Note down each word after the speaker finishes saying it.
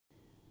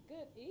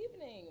Good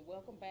evening.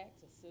 Welcome back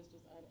to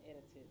Sisters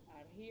Unedited.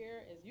 I'm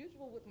here as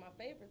usual with my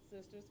favorite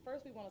sisters.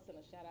 First, we want to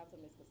send a shout out to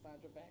Miss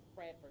Cassandra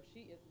Bradford.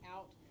 She is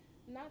out,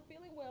 not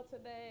feeling well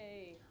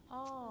today.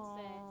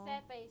 Oh,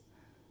 sad face.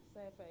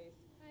 Sad face.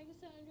 Hi,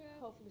 Cassandra.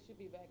 Hopefully, she'll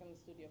be back in the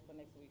studio for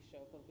next week's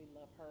show because we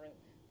love her. And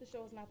the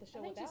show is not the show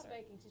I think without she's her.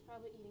 faking. She's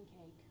probably eating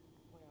cake.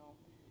 Well,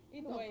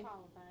 either We'll way,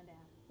 call and find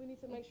out. we need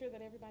to make sure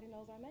that everybody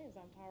knows our names.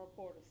 I'm Tara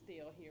Porter,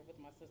 still here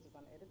with my Sisters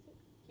Unedited.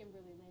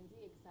 Kimberly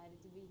Lindsay, excited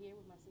to be here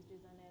with my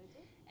sisters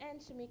Unedited.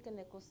 And Shamika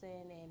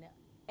Nicholson, and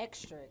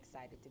extra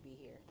excited to be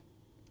here.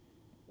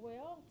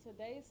 Well,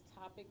 today's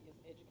topic is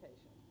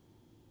education.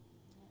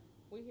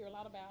 We hear a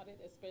lot about it,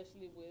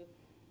 especially with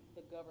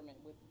the government,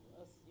 with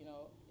us,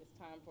 it's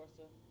time for us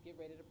to get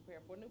ready to prepare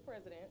for a new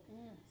president.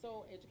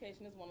 So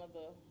education is one of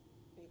the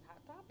big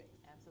hot topics.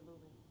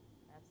 Absolutely.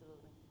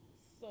 Absolutely.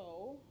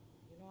 So,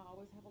 I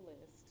always have a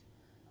list.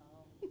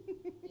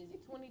 Is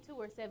it 22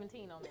 or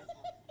 17 on this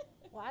one?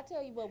 Well, I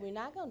tell you what we're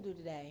not going to do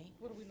today.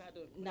 What are we not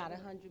doing? Not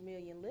 100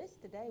 million lists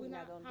today. We're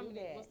not going to do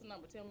that. What's the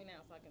number? Tell me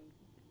now so I can.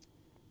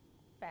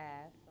 5.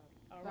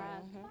 All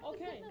right.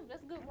 Okay.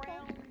 That's a good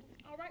round.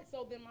 All right.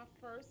 So then my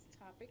first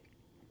topic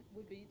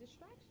would be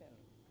distraction.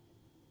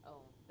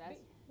 Oh,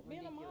 that's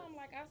Being a ridiculous. mom,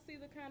 like I see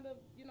the kind of,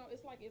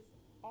 it's like it's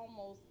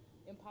almost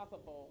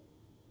impossible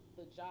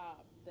the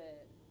job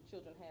that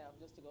children have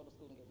just to go to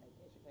school and get an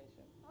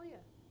education. Oh yeah,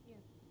 yeah.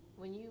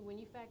 When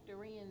you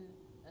factor in,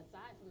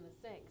 aside from the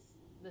sex,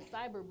 the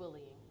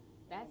cyberbullying,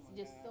 that's my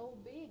just God. so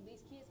big.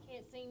 These kids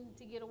can't seem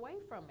to get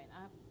away from it.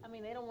 I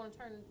mean, they don't want to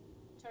turn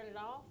it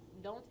off.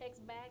 Don't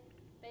text back.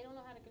 They don't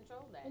know how to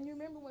control that. And you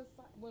remember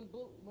when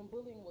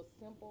bullying was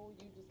simple,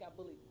 you just got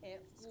bullied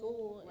at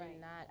School Right.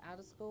 and not out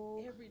of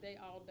school. every day,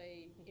 all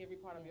day, every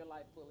part of your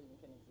life, bullying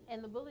can exist.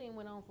 And the bullying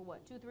went on for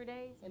what, 2-3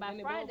 days? And By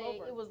then it was Friday,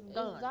 over. it was It was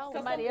done. over.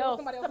 Somebody It was else,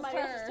 somebody somebody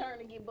else's else's turn. turn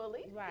to get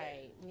bullied.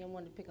 Right. You don't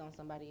want to pick on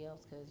somebody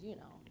else because,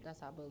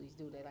 that's how bullies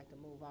do. They like to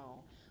move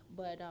on.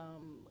 But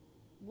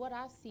what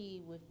I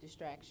see with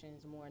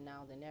distractions more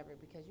now than ever,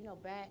 because,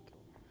 back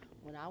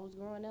when I was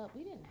growing up,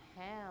 we didn't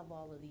have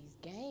all of these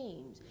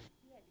games.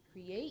 You had to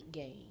create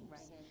games.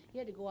 Right. You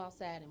had to go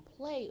outside and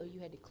play, or you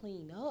had to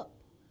clean up.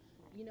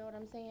 You know what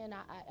I'm saying?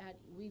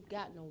 We've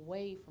gotten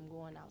away from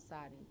going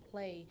outside and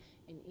play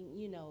and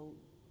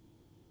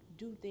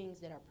do things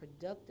that are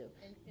productive.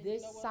 And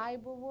This you know what?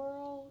 cyber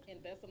world, And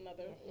that's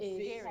another It's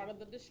big scary. part of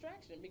the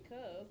distraction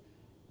because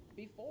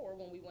before,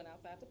 when we went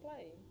outside to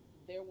play,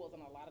 there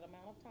wasn't a lot of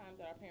amount of time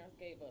that our parents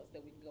gave us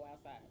that we could go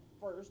outside.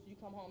 First, you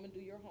come home and do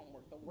your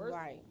homework. The worst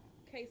Right.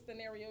 case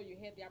scenario, you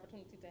had the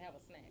opportunity to have a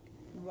snack.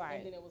 Right.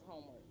 And then it was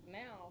homework.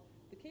 Now,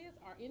 the kids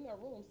are in their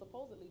room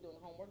supposedly doing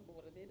homework, but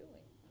what are they doing?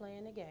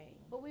 playing a game.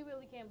 But we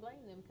really can't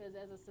blame them because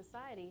as a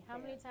society, how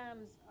many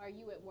times are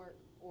you at work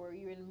or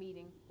you're in a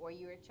meeting or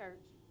you're at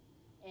church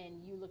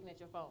and you looking at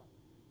your phone?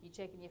 You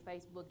checking your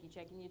Facebook, you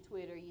checking your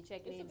Twitter, you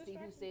checking It's a in to see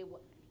who distraction. said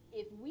what.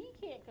 If we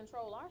can't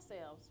control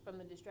ourselves from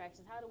the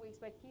distractions, how do we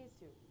expect kids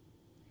to?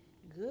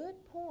 Good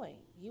point.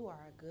 You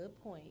are a good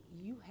point.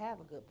 You have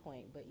a good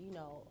point. But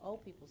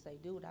old people say,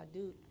 "Do what I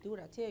do. Do what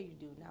I tell you to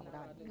do, not what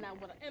I do." Not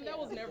what And that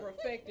was never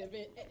effective.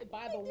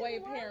 By the way,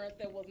 parents,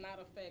 that was not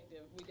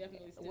effective. We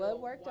definitely still Well, it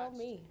worked on watched.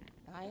 me.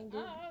 I ain't do.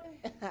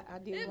 Uh, I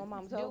did what my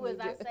mom told Do me as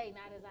to I do. say,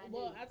 not as I do.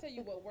 Well, I tell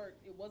you what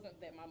worked. It wasn't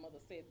that my mother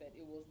said that.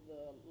 It was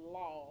the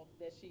law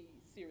that she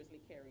seriously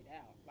carried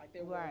out. Like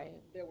there Right.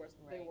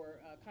 were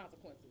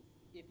consequences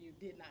if you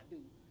did not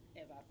do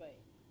as I say.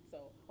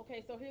 So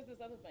so here's this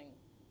other thing.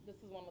 This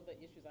is one of the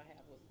issues I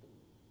have with school.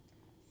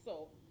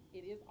 So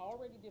it is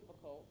already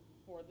difficult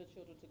for the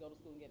children to go to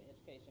school and get an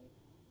education.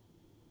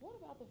 What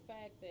about the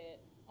fact that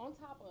on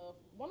top of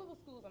one of the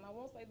schools, and I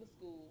won't say the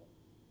school,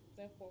 it's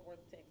in Fort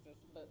Worth,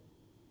 Texas, but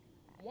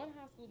one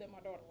high school that my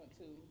daughter went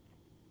to,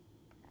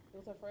 it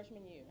was her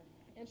freshman year,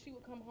 and she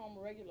would come home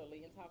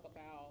regularly and talk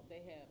about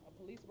they had a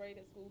police raid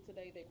at school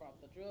today. They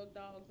brought the drug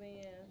dogs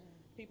in.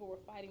 People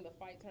were fighting. The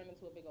fight turned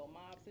into a big old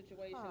mob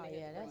situation. Oh, they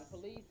yeah, had to bring the that's-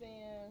 police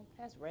in.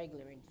 That's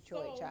regular in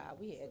Detroit, So- child.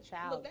 We had Look,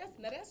 child.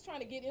 that's trying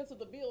to get into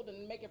the building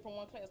and make it from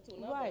one class to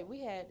another. Right.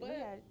 We had But-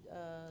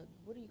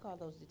 what do you call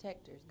those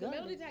detectors? The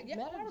metal detector. Yeah,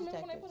 metal I remember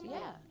when they put detectors,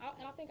 them yeah. on.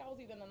 And I think I was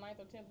either in the 9th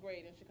or 10th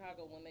grade in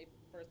Chicago when they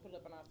first put it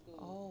up in our school.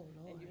 Oh,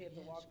 Lord. And you had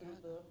to yeah, walk through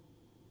Chicago.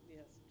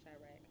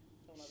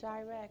 Chirac.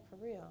 Chirac, for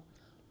real.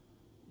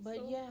 But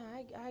So-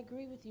 yeah, I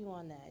agree with you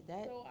on that.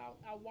 So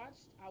I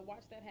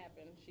watched that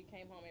happen. She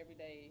came home every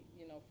day,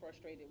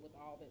 frustrated with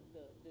all the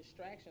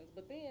distractions.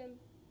 But then,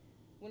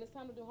 when it's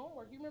time to do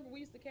homework, you remember we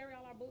used to carry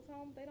all our books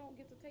home. They don't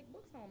get to take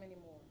books home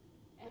anymore.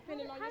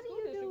 Depending on how your do school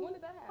you district, do when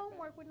did that happen?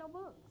 homework with no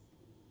books?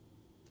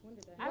 When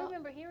did that I happen?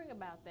 remember hearing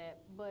about that,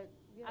 but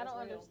Yeah, I that's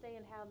don't real.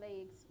 understand how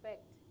they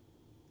expect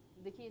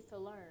the kids to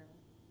learn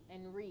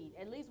and read.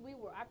 At least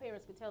our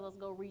parents could tell us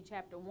go read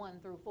chapter 1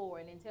 through 4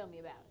 and then tell me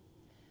about it.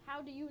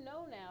 How do you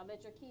know now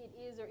that your kid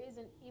is or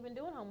isn't even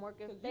doing homework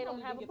 'Cause if you they don't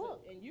even have a get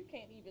book? and you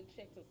can't even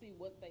check to see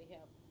what they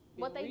have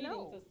been What they reading,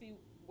 know. to see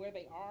where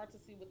they are, to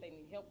see what they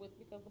need help with,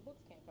 because the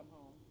books can't come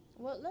home.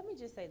 Well, let me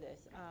just say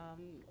this.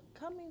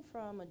 Coming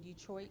from a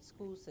Detroit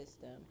school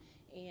system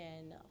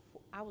and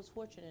I was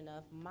fortunate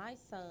enough. My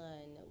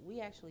son, we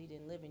actually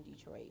didn't live in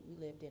Detroit. We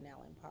lived in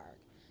Allen Park.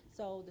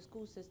 So the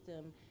school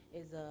system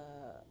is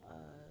a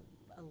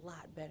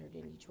lot better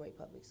than Detroit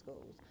public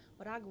schools.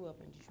 But I grew up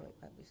in Detroit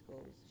public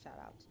schools. Shout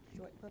out to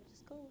Detroit public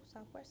schools,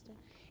 Southwestern.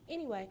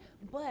 Anyway,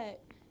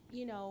 but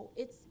you know,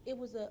 it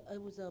was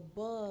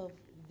above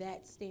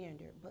that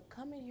standard. But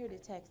coming here to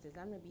Texas,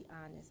 I'm gonna be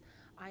honest.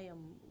 I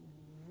am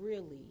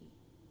really,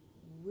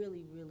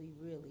 really, really,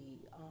 really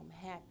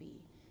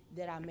happy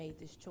that I made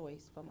this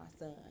choice for my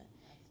son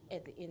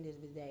at the end of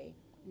the day.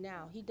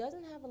 Now, he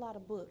doesn't have a lot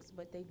of books,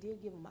 but they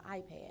did give him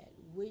an iPad,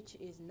 which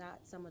is not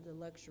some of the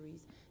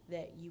luxuries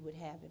that you would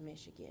have in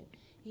Michigan.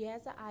 He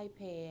has an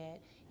iPad.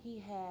 He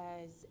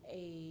has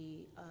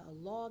a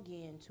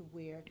login to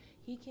where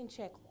he can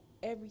check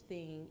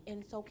everything,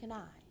 and so can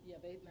I. Yeah,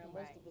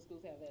 most of the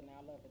schools have that now.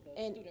 I love it. The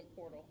And student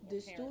portal. or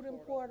The parent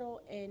student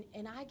portal,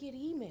 and I get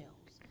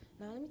emails.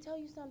 Now, let me tell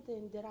you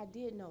something that I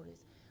did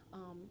notice.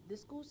 The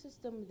school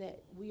system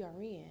that we are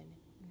in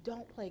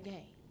don't play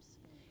games.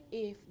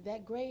 If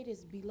that grade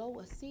is below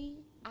a C,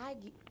 I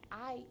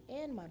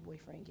and my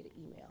boyfriend get an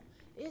email.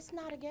 It's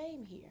not a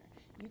game here.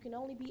 You can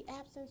only be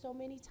absent so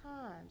many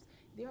times.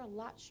 They're a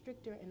lot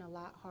stricter and a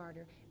lot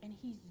harder, and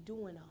he's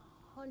doing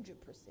 100%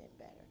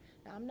 better.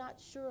 Now, I'm not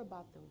sure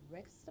about the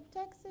rest of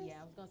Texas.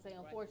 Yeah, I was gonna say,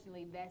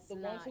 unfortunately, that's The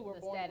not ones who were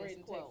the born and status bred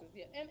in quo. Texas.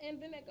 Yeah,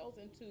 and then that goes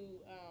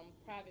into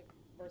private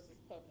versus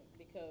public,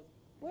 because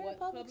We're in what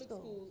public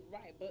schools, school.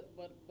 right, but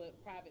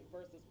private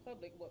versus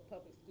public, what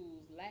public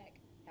schools lack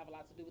have a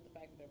lot to do with the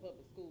fact that they're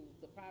public schools.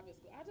 The private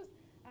school,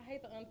 I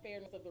hate the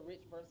unfairness of the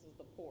rich versus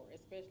the poor,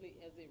 especially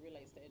as it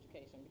relates to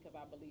education, because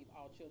I believe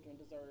all children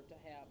deserve to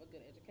have a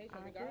good education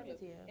I agree regardless.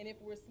 with you. And if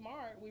we're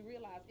smart, we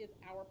realize it's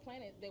our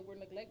planet that we're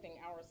neglecting,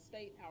 our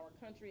state, our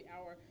country,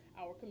 our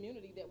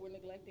community that we're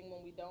neglecting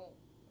when we don't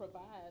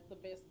provide the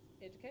best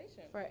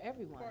education For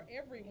everyone. for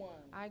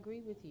everyone. I agree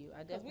with you.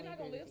 I Because definitely we're not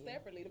going to agree live with you.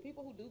 separately. The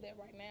people who do that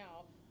right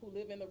now, who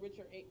live in the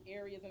richer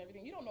areas and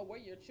everything, you don't know where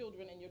your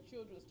children and your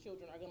children's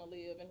children are going to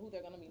live and who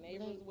they're going to be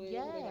neighbors with, who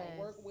they're going to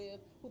work Yes. with,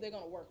 who they're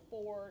going to work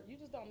for. You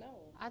just don't know.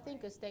 I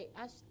think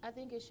I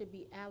think it should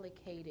be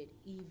allocated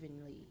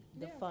evenly,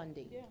 the Yeah,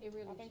 funding. Yeah, It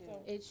really I think should.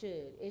 so. It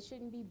should. It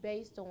shouldn't be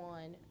based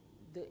on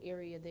the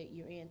area that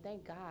you're in.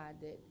 Thank God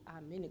that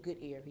I'm in a good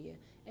area,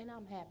 and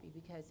I'm happy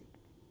because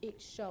it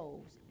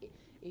shows.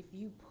 If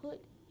you put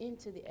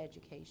into the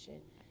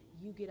education,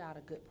 you get out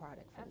a good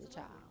product from Absolutely. the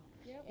child.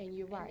 Yep. And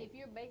you're And right. if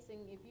you're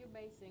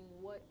basing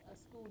what a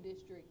school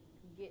district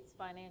gets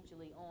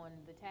financially on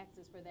the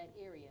taxes for that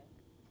area,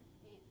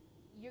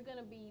 you're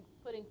gonna be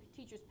putting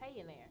teachers' pay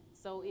in there.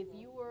 So if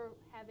you were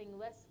having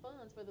less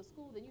funds for the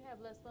school, then you have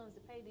less funds to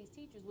pay these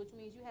teachers, which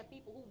means you have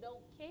people who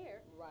don't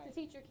care to Right.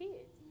 teach your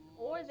kids.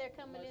 Or they're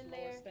coming Much in lower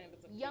there,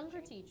 standards of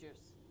younger teaching.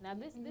 teachers. Now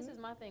this is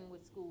my thing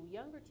with school.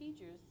 Younger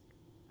teachers,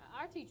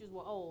 our teachers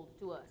were old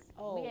to us.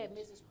 We had Old.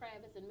 Mrs.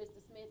 Kravitz and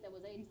Mr. Smith that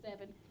was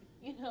 87,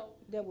 you know.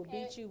 That will beat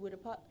and you with a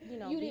you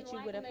beat didn't you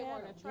like with a them, they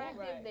weren't paddle. attractive,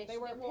 Right. they They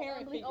were wore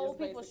parent ugly figures old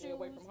people's basically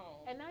away shoes. from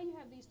home. And now you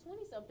have these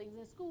 20-somethings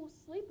in school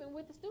sleeping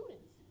with the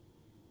students.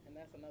 And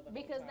that's another whole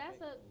Because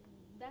topic.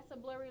 that's a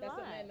blurry That's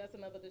line. that's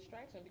another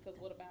distraction, because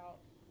what about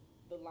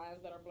the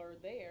lines that are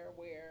blurred there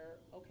where,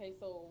 okay,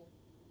 so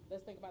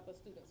let's think about the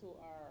students who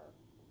are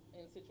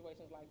in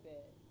situations like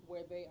that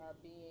where they are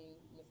being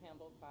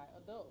mishandled by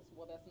adults.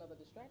 Well, that's another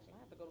distraction. I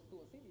have to go to school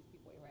and see these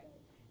people every Right.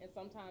 day. And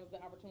sometimes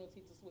the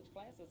opportunity to switch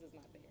classes is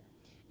not there.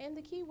 And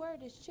the key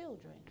word is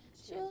children.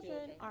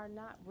 Children are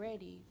not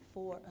ready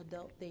for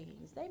adult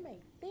things. They may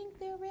think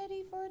they're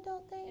ready for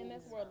adult things. And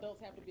that's where adults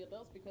have to be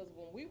adults, because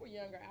when we were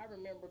younger, I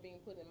remember being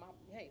put in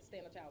stay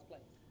in a child's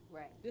place.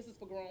 Right. This is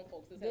for grown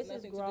folks. This This has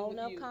is nothing to do with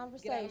grown-up you.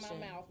 conversation. Get out of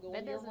my mouth. Go That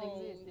in your doesn't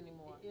room. exist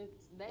anymore.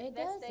 It's That It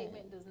that doesn't.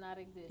 statement does not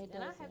exist. It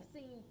And I have doesn't.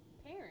 seen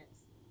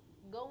parents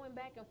going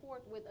back and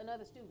forth with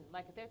another student.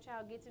 Like if their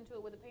child gets into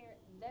it with a parent,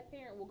 that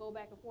parent will go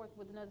back and forth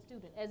with another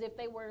student as if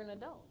they were an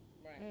adult.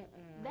 right.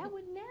 That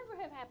would never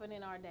have happened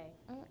in our day.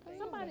 Things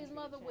Somebody's actually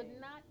mother would change.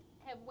 not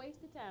have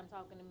wasted time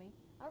talking to me.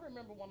 I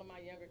remember one of my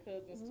younger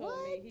cousins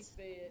told me, he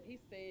What?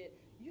 said,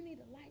 you need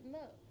to lighten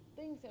up.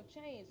 Things have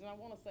changed. And I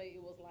want to say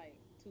it was like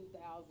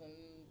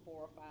 2004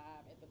 or 5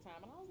 at the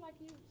time. And I was like,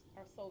 you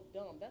are so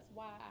dumb. That's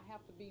why I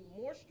have to be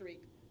more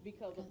strict,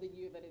 because of the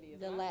year that it is.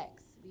 The And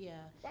lax,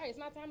 yeah. Right, it's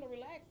not time to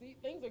relax.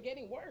 Things are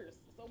getting worse.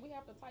 So we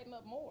have to tighten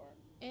up more.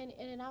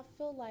 And I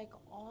feel like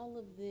all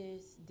of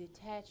this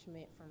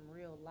detachment from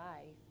real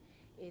life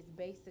is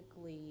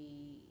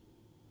basically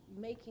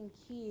making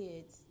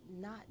kids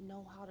not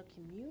know how to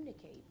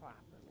communicate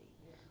properly.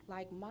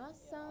 Like my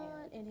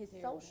son and his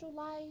terrible. social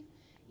life,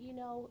 you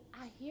know,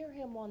 I hear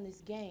him on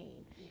this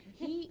game.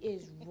 He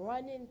is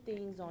running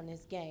things on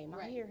this game. I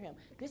Right. hear him.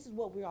 This is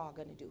what we're all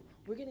gonna do.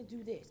 We're gonna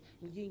do this.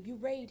 You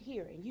raid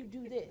here and you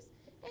do this.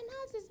 And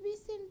I just be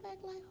sitting back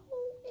like,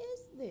 who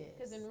is this?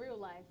 Because in real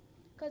life,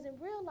 Because in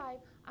real life,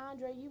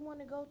 Andre, you want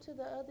to go to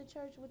the other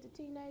church with the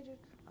teenagers?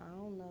 I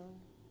don't know.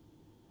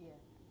 yeah.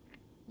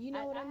 You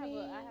know what I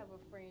mean? I have a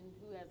friend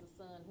who has a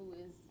son who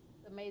is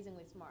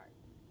amazingly smart.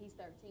 He's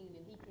 13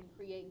 and he can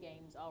create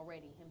games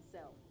already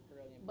himself.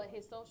 really important. But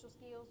his social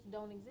skills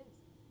don't exist.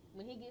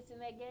 When he gets in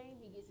that game,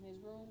 he gets in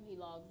his room, he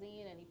logs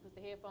in, and he puts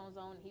the headphones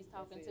on, and he's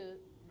talking to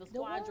the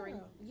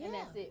squadron, world, and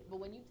that's yeah. it. But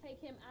when you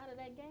take him out of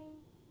that game,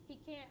 he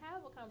can't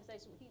have a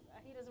conversation.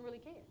 He doesn't really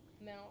care.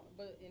 Now,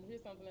 and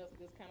here's something else.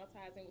 This kind of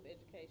ties in with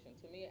education.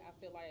 To me, I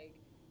feel like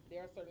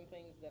there are certain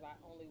things that I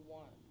only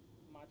want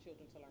my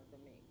children to learn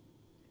from me.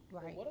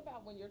 Right. But what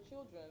about when your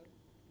children,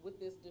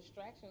 with this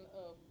distraction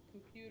of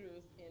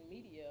computers and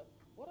media,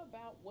 what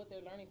about what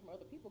they're learning from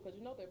other people? Because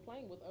you know they're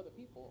playing with other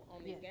people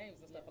on these Yeah.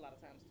 games and stuff Yeah. a lot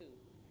of times too.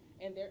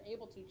 And they're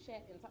able to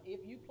chat and talk.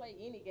 If you play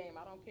any game,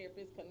 I don't care if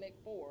it's Connect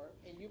Four,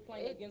 and you're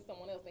playing against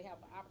someone else, they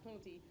have the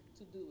opportunity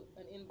to do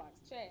an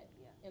inbox chat.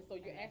 Yeah. And so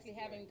you're And that's actually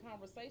having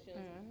conversations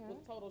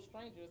with total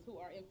strangers who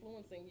are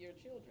influencing your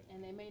children.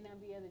 And they may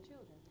not be other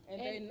children. And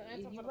they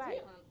nine times out of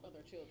 10 aren't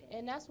other children.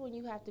 And that's when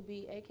you have to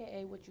be,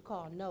 AKA what you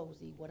call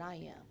nosy, what I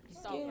am.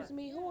 Stalker. Excuse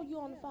me, who are you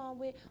on the phone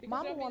with? Because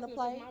Mama your want to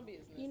business play. is my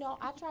business. You know,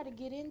 I try to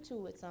get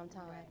into it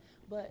sometimes, Right.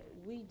 but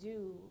we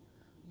do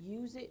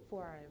use it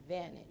for our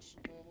advantage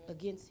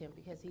against him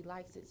because he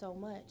likes it so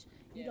much.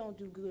 You Yeah. don't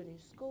do good in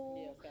school.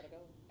 Yeah, it's gotta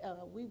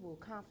go. We will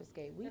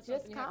confiscate. We That's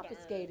just something you have to earn.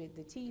 confiscated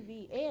the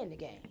TV and the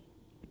game.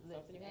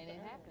 Listen, you have and to it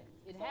earn. happens.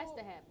 It So, has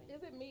to happen.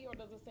 Is it me, or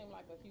does it seem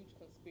like a huge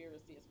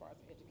conspiracy as far as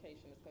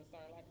education is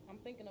concerned? Like, I'm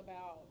thinking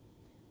about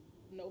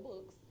no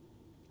books,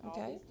 all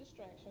Okay. these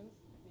distractions.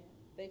 Yeah.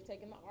 They've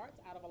taken the arts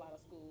out of a lot of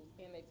schools,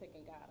 and they've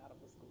taken God out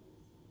of the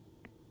schools.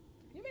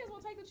 You may as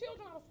well take the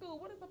children out of school.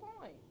 What is the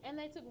point? And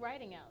they took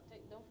writing out.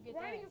 Don't forget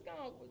Writing that. is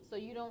gone. So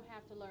you don't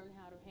have to learn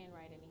how to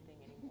handwrite anything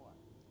anymore.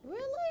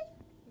 Really?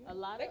 A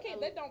lot They of can't.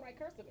 They don't write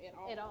cursive at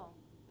all. at all.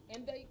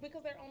 And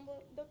because they're on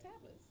the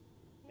tablets.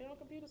 They're on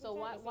computers. So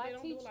and why tablets, why they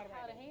don't teach do a lot of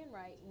how to writing.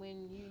 handwrite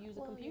when you use a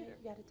Well, computer?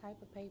 You got a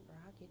type of paper.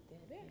 I get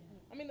that. Yeah.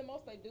 I mean, the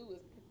most they do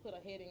is put a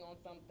heading on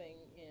something,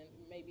 and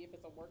maybe if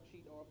it's a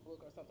worksheet or a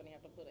book or something, they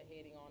have to put a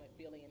heading on it,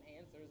 fill in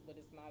answers,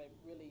 but it's not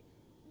really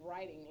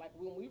writing. Like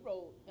when we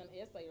wrote an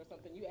essay or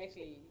something, you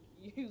actually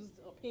used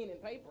a pen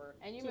and paper.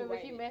 And you to remember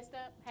if write you it. messed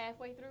up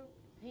halfway through,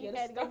 he Yeah,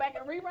 had to go back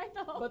and rewrite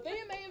the whole. But then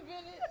they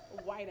invented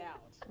whiteout.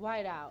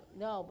 Whiteout.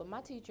 No, but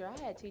my teacher, I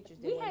had teachers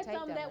that we wouldn't had take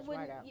some that that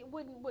much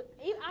wouldn't.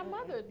 Even our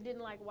mother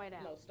didn't like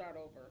whiteout. No, start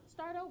over.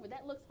 Start over.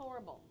 That looks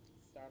horrible.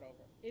 Start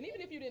over. And even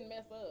if you didn't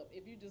mess up,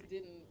 if you just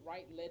didn't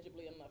write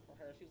legibly enough for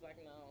her, she was like,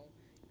 no,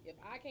 if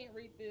I can't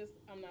read this,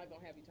 I'm not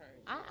going to have you turn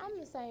it. I'm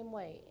the same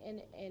way,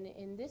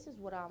 and this is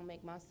what I'll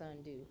make my son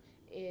do.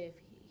 If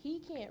he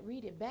can't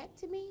read it back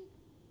to me,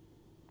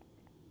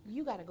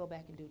 you got to go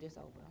back and do this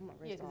over. I'm gonna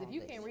Yeah, erase because if all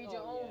you this. can't read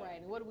your Oh, own yeah.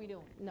 writing, what are we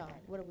doing? No,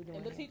 what are we doing?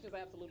 And the here? teachers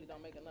absolutely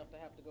don't make enough to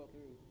have to go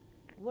through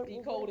What are we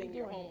decoding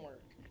your doing here?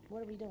 homework.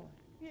 What are we doing?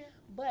 Yeah.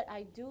 But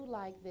I do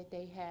like that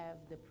they have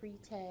the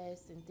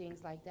pre-tests and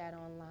things like that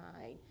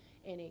online,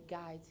 and it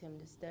guides him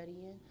to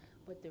studying.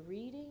 But the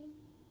reading,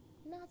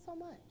 not so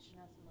much.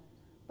 Not so much.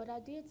 But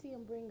I did see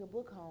him bring a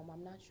book home.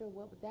 I'm not sure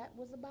what that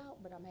was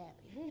about, but I'm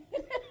happy.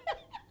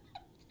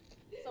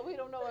 So we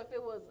don't know if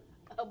it was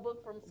a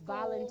book from school.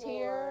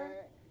 Volunteer.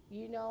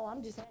 You know,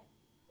 I'm just happy.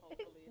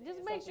 Hopefully it Just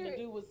has make something sure,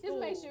 to do with just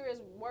make school. sure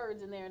it's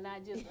words in there,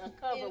 not just a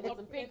cover with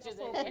some pictures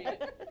in there.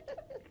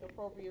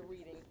 Appropriate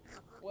reading.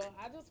 Well,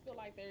 I just feel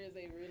like there is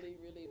a really,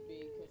 really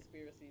big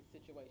conspiracy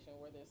situation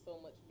where there's so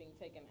much being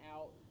taken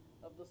out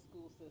of the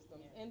school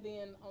systems. Yeah. And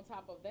then on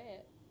top of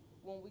that,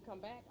 when we come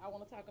back, I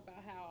want to talk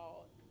about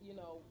how, you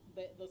know,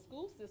 the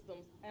school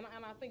systems, and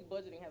I think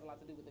budgeting has a lot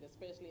to do with it,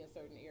 especially in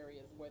certain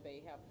areas where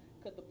they have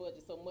cut the budget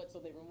so much so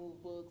they remove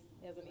books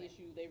as an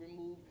issue, they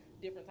remove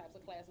different types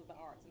of classes, the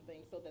arts and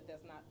things, so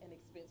that's not an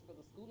expense for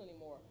the school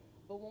anymore.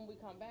 But when we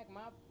come back,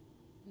 my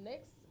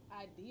next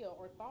idea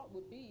or thought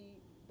would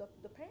be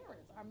the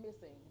parents are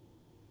missing.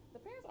 The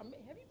parents are.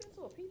 Have you been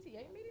to a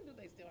PTA meeting? Do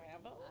they still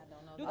have those? I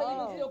don't know. Do they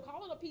even Oh. still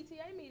call it a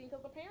PTA meeting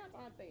because the parents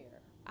aren't there?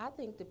 I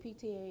think the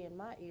PTA in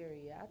my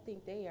area, I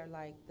think they are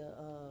like the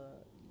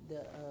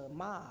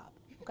mob.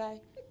 Okay,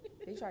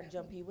 they try to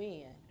jump you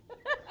in,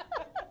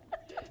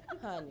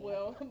 honey.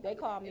 Well, they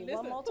call me listen,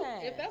 one more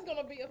time. If that's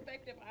gonna be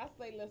effective, I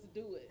say let's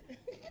do it.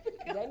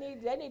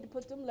 They need to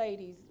put them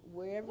ladies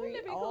wherever Wouldn't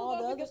it be cool all though the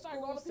if we other could start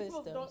school going to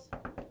people's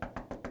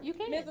systems. You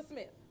can. Mrs.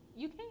 Smith,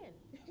 You can.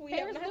 we have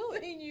Parents not do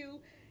it. seen you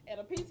at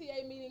a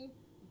PTA meeting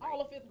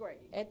all of 5th grade.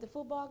 At the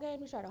football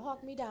game, they try to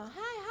hawk me down.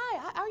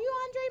 Hi, are you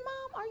Andre,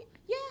 Mom? Are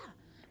you?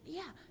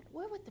 Yeah.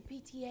 We're with the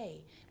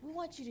PTA. We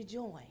want you to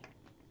join.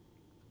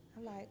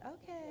 I'm like,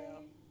 okay.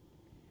 Well,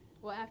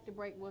 Well, after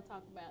break, we'll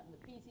talk about the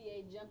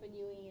PTA jumping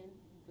you in,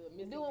 the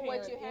missing doing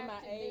parents, what you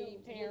have to MIA do to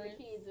get parents.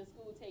 the kids in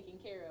school taken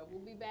care of.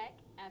 We'll be back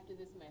after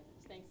this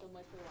message. Thanks so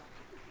much for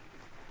watching.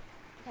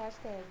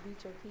 Hashtag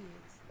beat your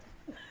kids.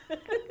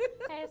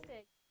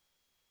 Hashtag.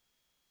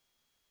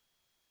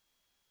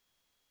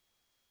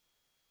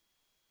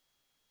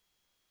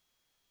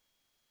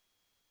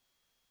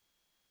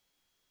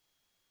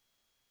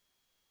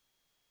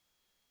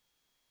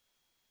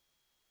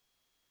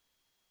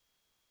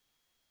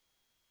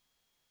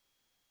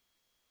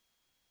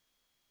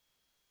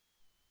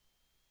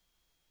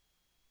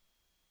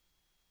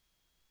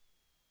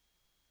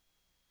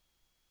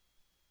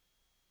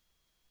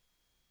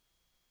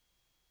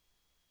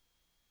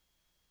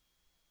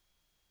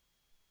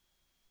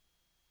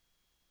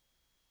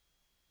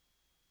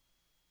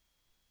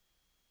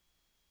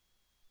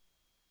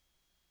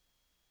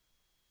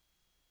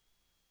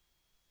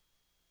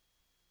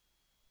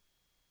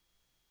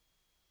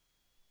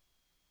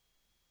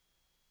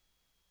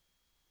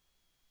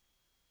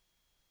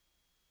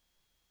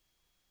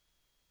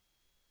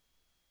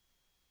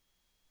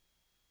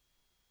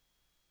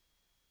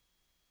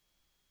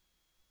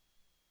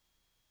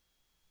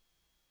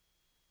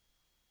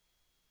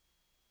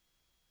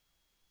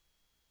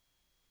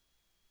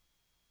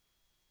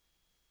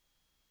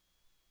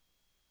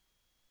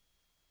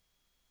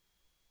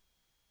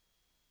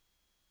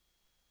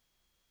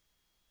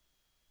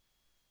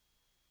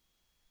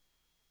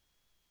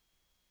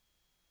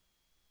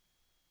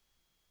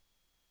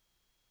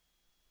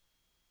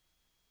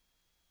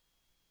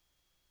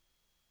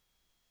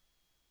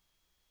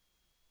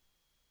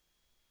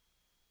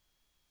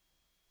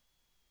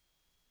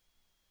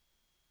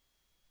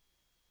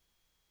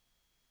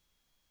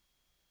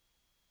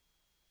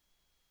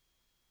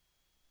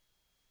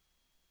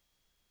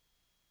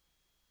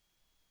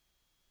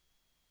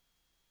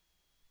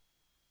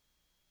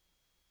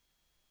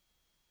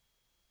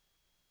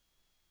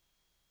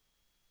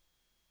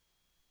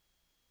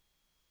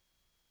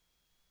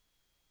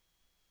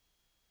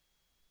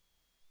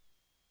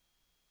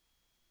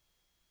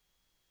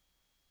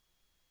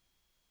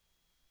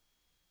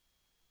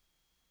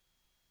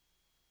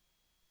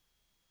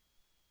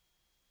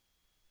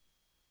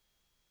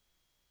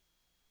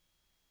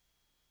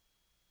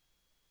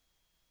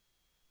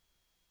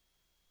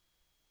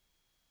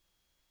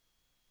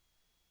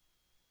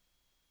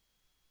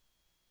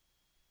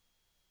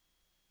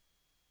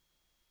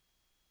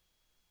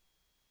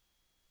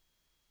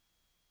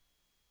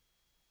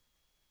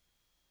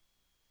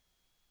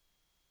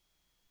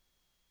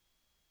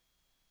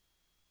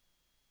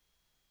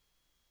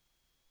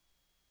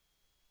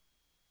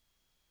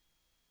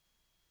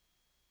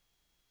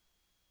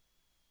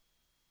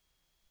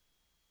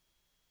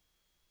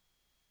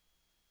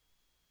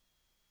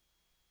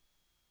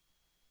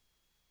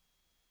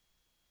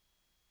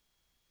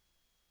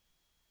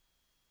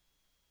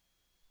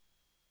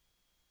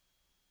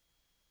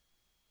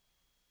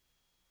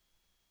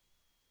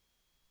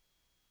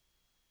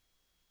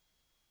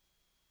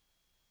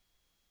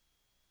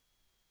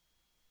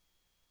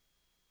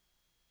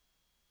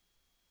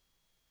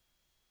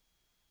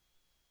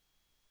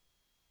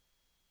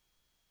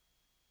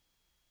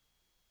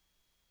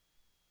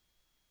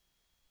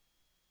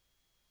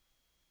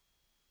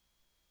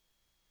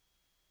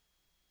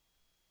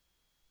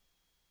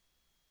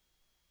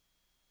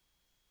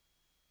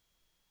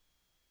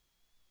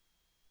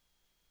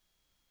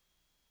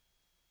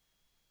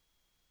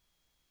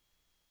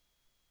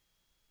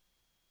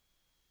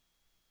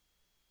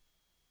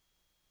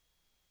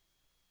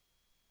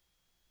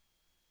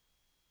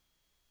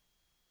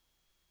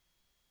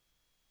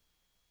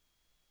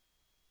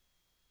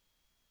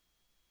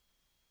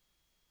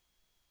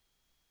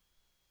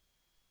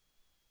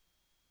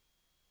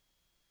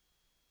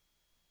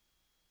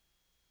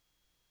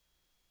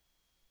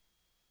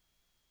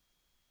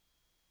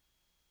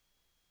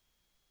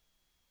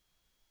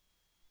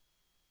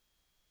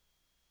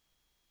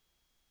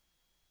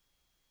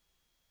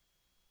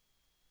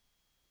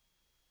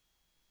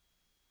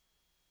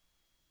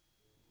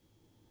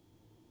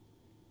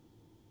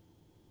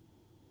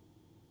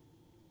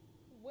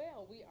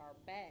 we are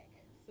back.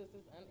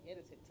 Sisters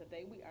Unedited.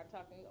 Today we are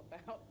talking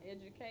about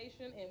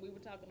education, and we were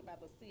talking about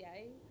the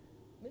CIA,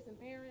 missing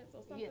parents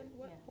or something.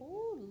 Yeah, yeah.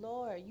 Oh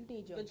Lord, you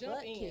need your The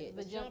jump butt in. kicked.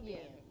 The jump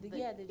in. The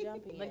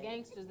jump in. The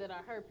gangsters that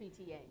are her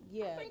PTA.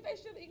 Yeah. I think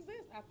they should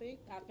exist. I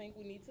think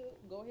we need to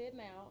go ahead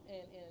now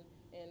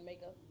and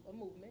make a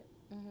movement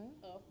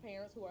of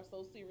parents who are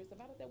so serious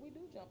about it that we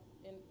do jump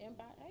and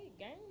by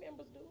gang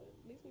members do it.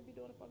 At least we be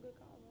doing it for a good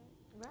cause, right?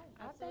 Right,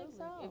 I think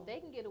absolutely. so. If they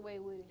can get away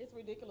with it. It's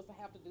ridiculous to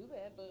have to do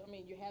that, but I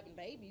mean, you're having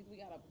babies. We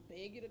gotta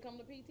beg you to come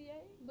to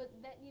PTA. But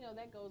that,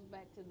 that goes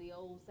back to the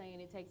old saying,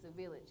 it takes a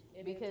village.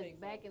 It because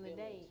takes back a in the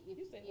day, village.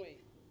 You said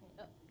wait.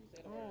 You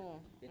said a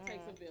word. It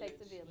takes a village.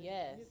 Takes a village.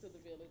 Yes. It takes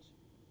a village.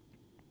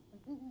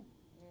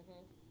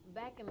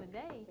 Back in the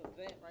day, 'Cause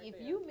that right if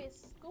there. you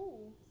missed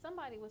school,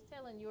 somebody was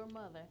telling your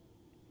mother,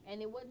 and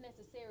it wasn't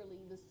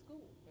necessarily the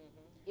school.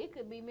 It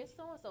could be Miss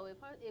So-and-so. If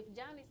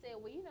Johnny said,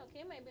 well,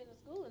 Kim ain't been to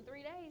school in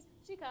 3 days,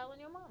 she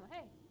calling your mama.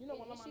 Hey, one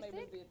of is my she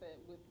neighbors sick? did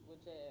that with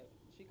Jazz.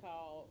 She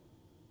called.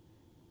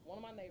 One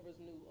of my neighbors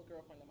knew a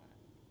girlfriend of mine.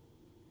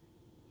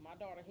 My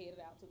daughter headed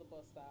out to the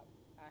bus stop.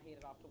 I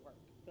headed off to work.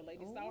 The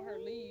lady saw her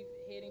leave,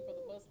 heading for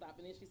the bus stop,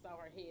 and then she saw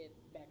her head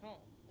back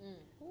home.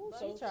 Ooh,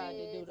 she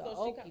tried to do the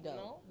okie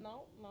doke.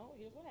 No.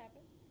 Here's what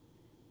happened.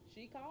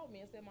 She called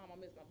me and said, "Mom, I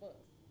missed my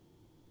bus."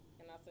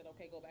 And I said,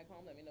 "Okay, go back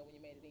home. Let me know when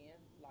you made it in.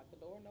 Lock the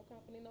door. No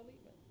company, no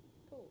leaving."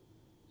 Cool.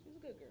 She was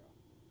a good girl.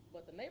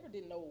 But the neighbor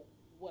didn't know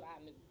what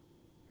I knew.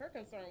 Her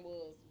concern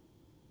was,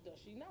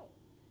 does she know?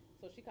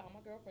 So she called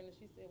my girlfriend and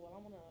she said, "Well,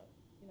 I'm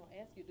gonna,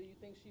 ask you, do you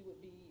think she would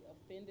be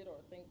offended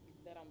or think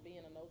that I'm being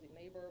a nosy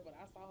neighbor? But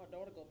I saw her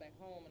daughter go back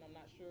home, and I'm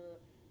not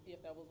sure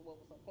if that was what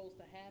was supposed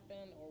to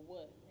happen or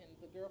what." And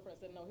the girlfriend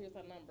said, "No, here's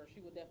her number.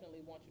 She would definitely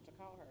want you to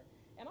call her."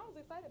 And I was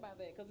excited about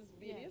that because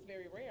it is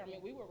very rare. I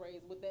mean, we were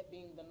raised with that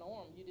being the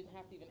norm. You didn't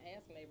have to even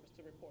ask neighbors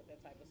to report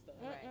that type of stuff.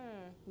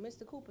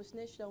 Mr. Cooper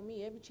snitched on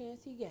me every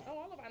chance he got. Oh,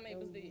 all of our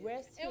neighbors did.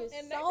 Rest and his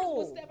neighbors soul.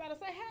 would step out and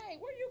say, "Hey,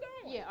 where you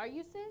going? Yeah, are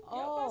you sick?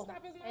 Your bus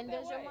stop is not And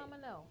that does way." your mama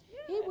know?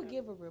 He would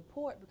give a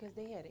report because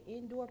they had an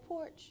indoor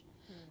porch.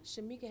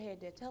 Shamika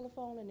had that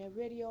telephone and that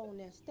radio on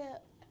that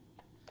step.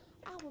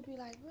 I would be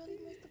like, "Really,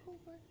 Mr.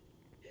 Cooper?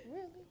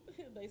 Really?"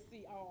 They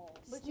see all.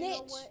 But you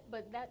know what?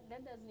 But that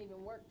doesn't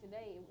even work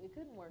today. It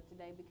couldn't work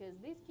today because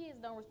these kids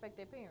don't respect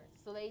their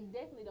parents. So they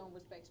definitely don't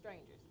respect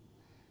strangers.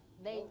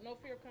 No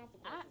fear of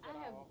consequences I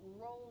have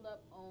rolled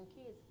up on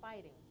kids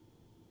fighting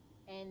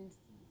and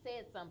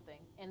said something,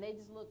 and they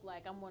just look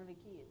like I'm one of the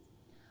kids.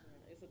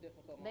 Yeah, it's a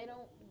difficult They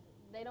moment.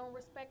 don't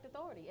respect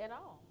authority at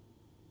all.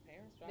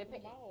 Parents dropping the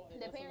ball.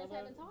 And their that's parents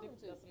another haven't taught them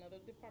to. That's another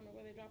department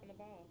where they're dropping the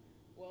ball.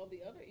 Well,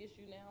 the other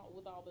issue now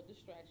with all the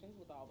distractions,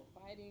 with all the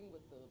fighting,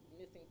 with the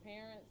missing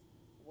parents,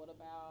 what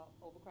about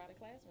overcrowded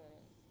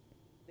classrooms?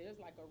 There's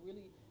like a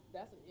really,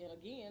 and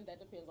again, that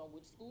depends on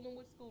which school and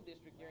which school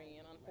district you're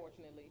in,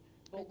 unfortunately.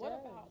 But what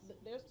about,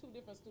 there's two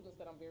different students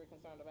that I'm very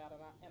concerned about,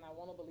 and I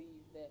want to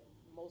believe that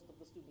most of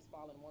the students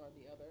fall in one or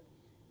the other.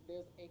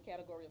 There's a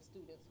category of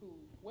students who,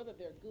 whether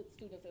they're good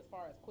students as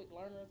far as quick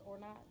learners or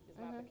not, is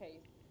not the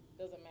case.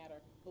 Doesn't matter.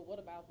 But what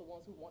about the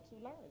ones who want to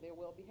learn? They're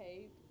well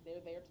behaved.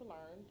 They're there to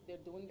learn. They're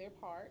doing their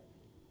part.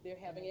 They're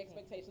having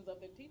expectations of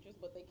their teachers,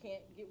 but they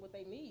can't get what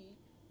they need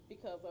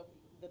because of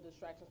the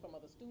distractions from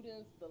other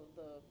students,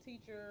 the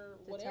teacher,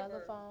 The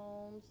whatever.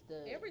 telephones,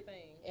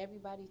 Everything.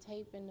 everybody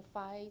taping the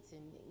fights,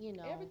 and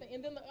Everything.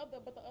 And then the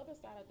other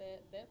side of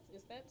that,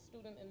 it's that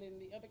student, and then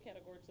the other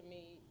category to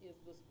me is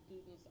the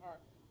students are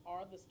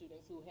the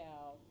students who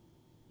have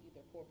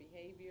either poor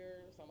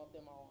behavior, some of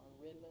them are on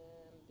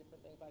Ritalin,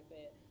 different things like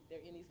that.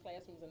 They're in these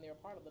classrooms and they're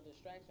part of the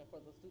distraction for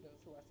the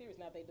students who are serious.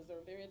 Now they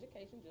deserve their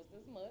education just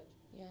as much.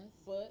 Yes.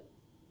 But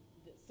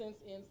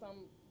since in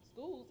some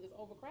schools it's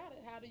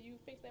overcrowded, how do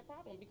you fix that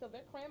problem? Because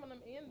they're cramming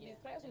them in these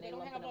classrooms. And they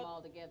don't lumping have them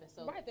all together.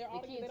 So right, they're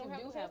all the together. kids They don't who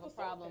have do a have chance a to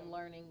sort problem them.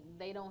 learning,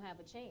 they don't have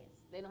a chance.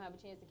 They don't have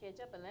a chance to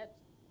catch up, and that's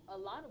a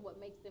lot of what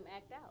makes them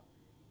act out.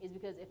 Is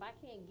because if I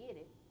can't get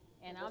it,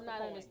 and What's I'm the not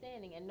point?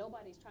 understanding, and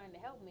nobody's trying to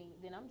help me,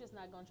 then I'm just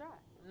not gonna try.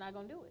 I'm not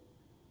gonna do it.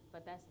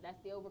 But that's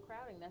the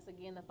overcrowding. That's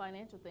again the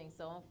financial thing.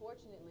 So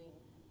unfortunately,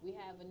 we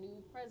have a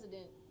new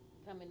president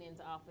coming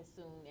into office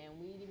soon, and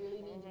we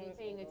really need to be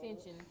paying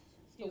attention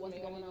to what's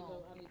going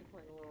on. I need to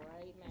pray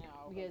right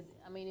now. Because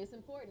I mean, it's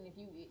important if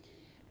you.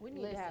 We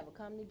need to have a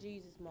come to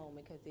Jesus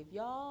moment, because if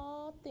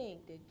y'all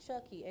think that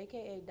Chucky,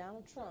 aka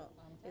Donald Trump,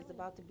 is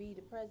about to be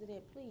the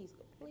president, please,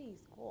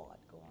 God,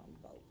 go out and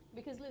vote.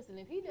 Because listen,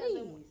 if he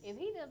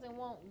doesn't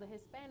want the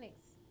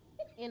Hispanics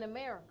in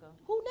America,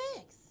 who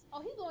next?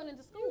 oh, he going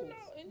into schools.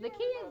 The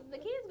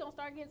kids gonna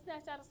start getting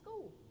snatched out of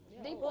school.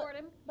 Yeah. Deport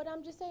him. But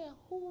I'm just saying,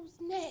 who's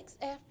next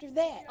after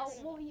that? Oh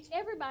well,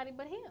 everybody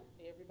but him.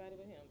 Everybody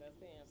but him. That's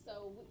the answer.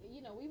 So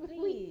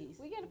Please,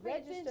 we gotta pay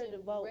register attention.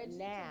 to vote Register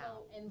to now.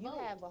 vote and You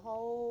vote. have a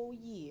whole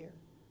year.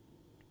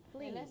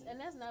 Please. And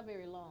that's not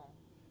very long.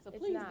 So It's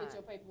please not. get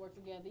your paperwork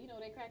together.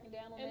 They're cracking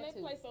down on And that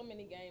they too. play so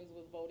many games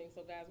with voting,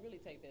 so guys, really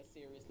take that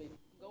seriously.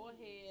 Go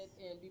ahead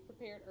and be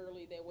prepared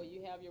early. That way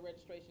you have your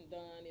registration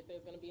done. If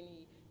there's going to be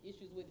any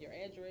issues with your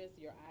address,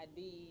 your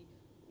ID,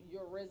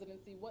 your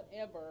residency,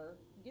 whatever,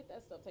 get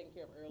that stuff taken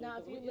care of early. Now,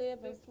 if 'cause you it's- live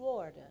in it's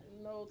Florida,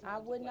 no time I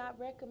to would play. not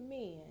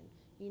recommend,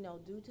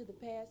 due to the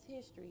past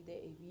history,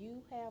 that if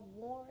you have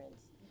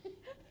warrants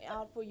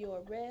out for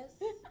your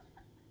arrest,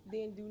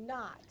 then do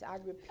not. I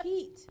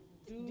repeat,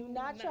 do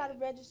not try to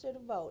register to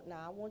vote.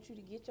 Now, I want you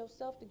to get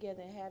yourself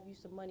together and have you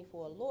some money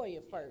for a lawyer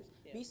first.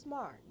 Yeah. Be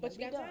smart. But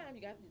you Don't got be dumb. time.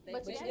 You got.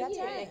 But you they- got it's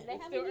time. early. They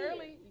It's have still a year.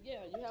 early.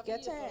 Yeah, you have Got a year,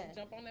 time. so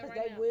jump on that Because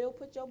right they now. will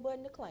put your butt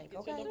in the clank, Get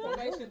okay? your little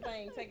probation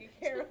thing taken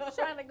care of.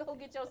 Trying to go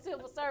get your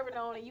civil servant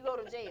on and you go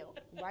to jail.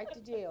 Right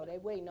to jail. They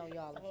waiting on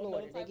y'all in It's a whole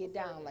Florida. nother They type get of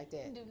down service. like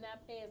that. Do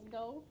not pass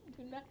go.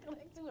 Do not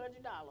collect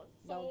 $200.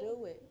 Don't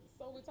do it.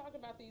 So we talked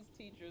about these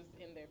teachers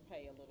and their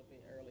pay a little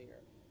bit earlier,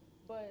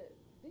 but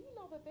do you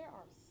know that there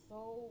are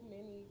so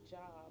many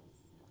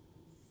jobs,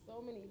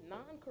 so many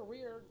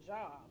non-career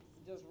jobs?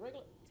 Just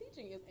regular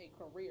teaching is a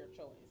career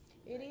choice.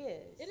 It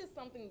is. It is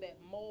something that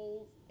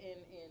molds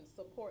and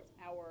supports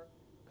our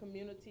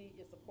community.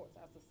 It supports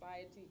our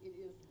society. It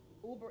is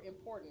uber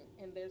important,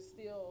 and they're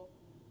still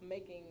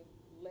making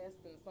less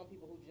than some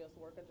people who just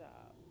work a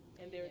job.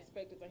 And they're Yeah.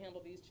 expected to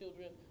handle these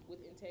children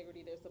with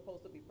integrity. They're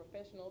supposed to be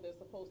professional. They're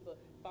supposed to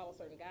follow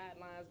certain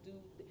guidelines.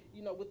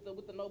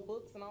 With the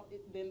notebooks and all.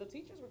 Then the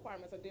teachers'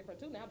 requirements are different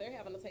too. Now they're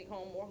having to take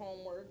home more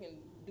homework and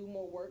do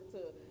more work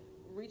to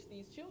reach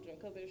these children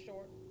because they're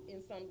short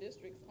in some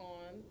districts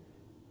on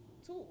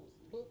tools,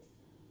 books,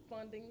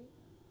 funding.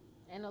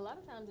 And a lot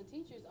of times the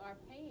teachers are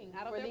paying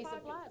Out of for their these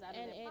pockets. supplies out of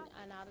and, their and, pocket.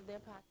 and out of their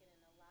pocket.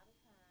 And a lot of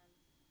times,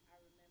 I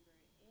remember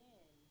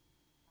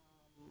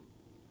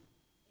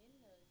in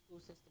the school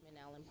system in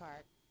Allen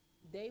Park,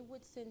 they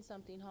would send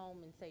something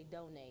home and say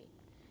donate.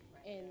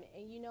 Right.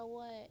 And you know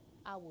what?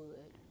 I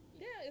would.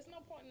 Yeah, it's no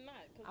point in not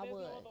because I there's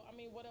would. no other. I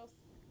mean, what else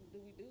do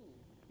we do?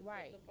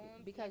 Right. The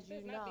funds, Because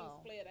it's you not being know.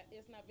 split.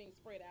 It's not being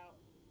spread out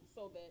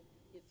so that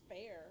it's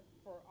fair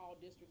for all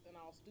districts and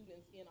all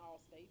students in all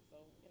states. So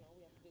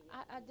we have to do it.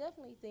 I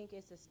definitely think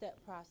it's a step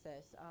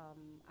process.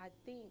 I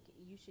think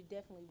you should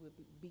definitely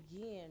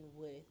begin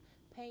with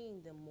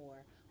paying them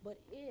more. But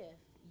if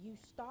you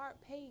start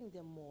paying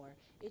them more,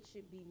 it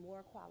should be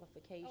more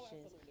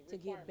qualifications absolutely. to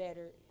get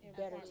better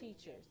Requirements,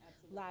 teachers. yeah,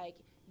 absolutely. Like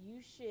you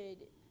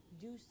should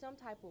do some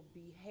type of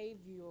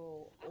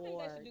behavioral I think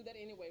they or should do that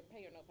anyway,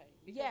 pay or no pay.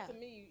 Because Yeah, to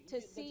me, to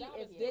the see job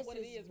if is this what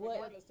it is is, what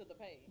regardless to the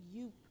pay.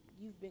 you've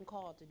been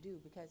called to do,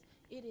 because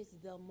it is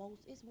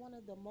it's one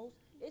of the most,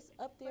 it's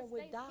up there But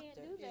with states doctors.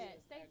 can't do that.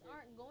 Yes, I States agree.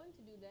 aren't going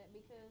to do that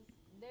because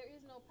there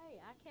is no pay.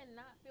 I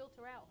cannot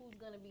filter out who's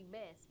going to be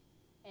best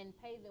and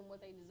pay them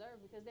what they deserve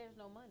because there's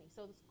no money.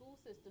 So the school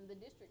system, the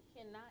district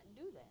cannot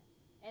do that.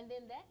 And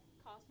then that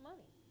costs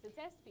money to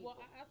test people. Well,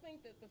 I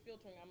think that the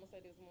filtering, I'm going to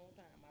say this one more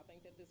time, I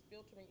think that this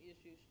filtering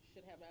issue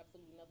should have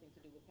absolutely nothing to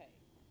do with pay.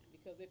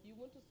 Because if you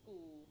went to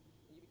school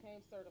and you became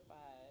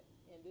certified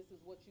and this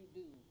is what you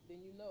do,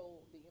 then you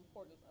know the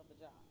importance of the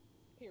job,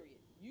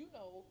 period. You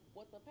know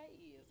what the pay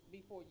is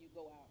before you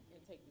go out and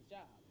take this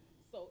job.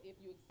 So if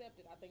you accept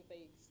it, I think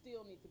they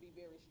still need to be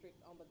very strict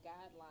on the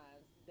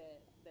guidelines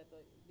that the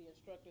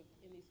instructors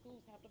in these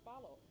schools have to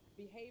follow,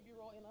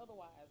 behavioral and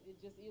otherwise. It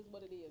just is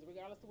what it is,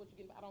 regardless of what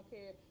you get. I don't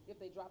care if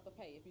they drop the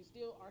pay. If you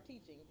still are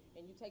teaching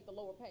and you take the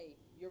lower pay,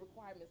 your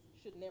requirements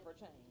should never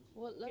change.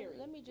 Well, period.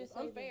 let me just It's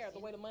say unfair this.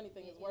 the way the money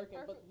thing is In working,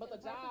 perfect- but the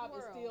in perfect job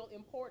is world. still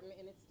important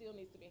and it still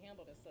needs to be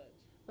handled as such.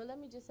 But let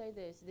me just say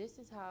this. This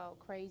is how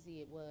crazy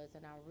it was,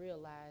 and I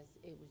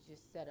realized it was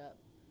just set up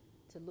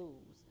to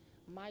lose.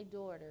 My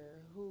daughter,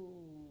 who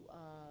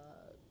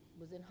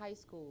was in high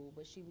school,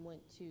 but she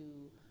went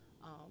to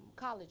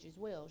college as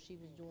well. She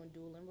was doing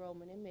dual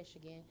enrollment in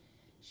Michigan.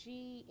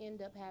 She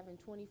ended up having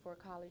 24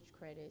 college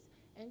credits,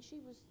 and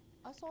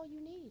that's all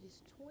you need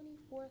is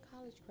 24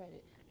 college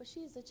credits. But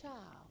she's a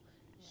child.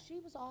 She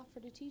was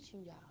offered a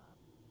teaching job.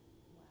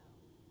 Wow.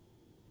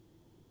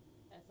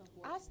 That's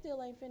unfortunate. I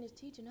still ain't finished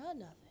teaching her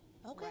nothing.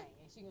 Okay. Right,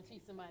 and she gonna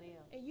teach somebody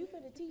else. And you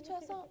finna teach her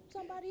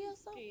somebody else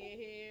something?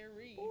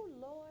 Scary. Oh,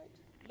 Lord.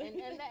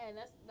 and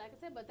that's like I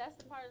said, but that's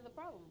the part of the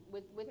problem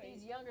with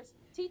these younger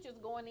teachers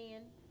going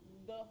in.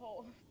 The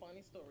whole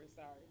funny story.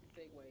 Sorry,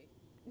 segue.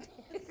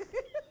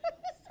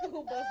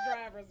 School bus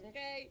drivers,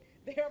 okay?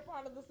 They're a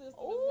part of the system as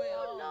Ooh,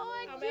 well.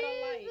 Lord I'm at a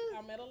light. Jesus.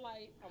 I'm at a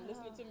light. I'm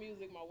listening to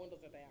music. My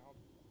windows are down.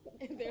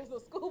 And there's a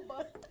school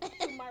bus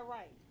to my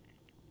right.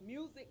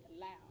 Music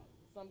loud.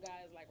 Some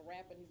guy is like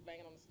rapping. He's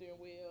banging on the steering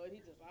wheel, and he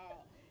just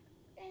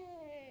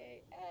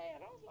hey.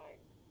 And I was like,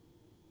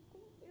 who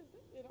is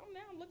it? And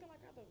now I'm looking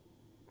like,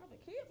 are the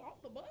kids off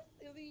the bus?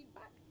 Is he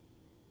back?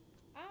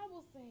 I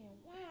was saying,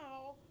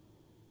 wow,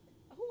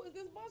 who is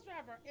this bus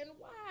driver and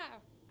why?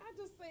 I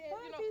just said,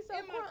 Why is he so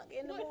crunk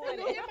in the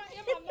morning?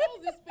 in my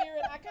nosy spirit,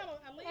 I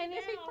leaned And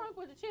down. is he crunk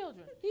with the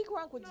children? He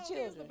crunk with the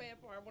Here's the children.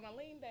 bad part. When I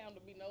leaned down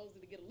to be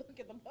nosy to get a look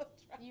at the bus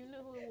driver, You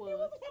knew who it he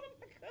was was. one of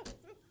my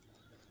cousins.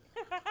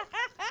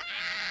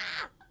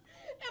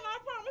 And I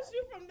promise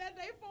you, from that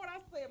day forward, I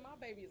said, my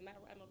baby is not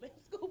riding no damn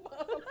school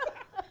bus. I'm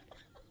sorry.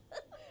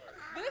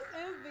 This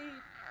is the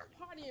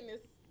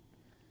partyingest,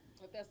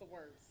 if that's the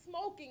word,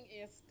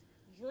 smokingest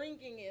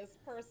drinkingest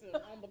person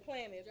on the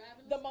planet,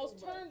 Driving the the most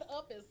school bus. turned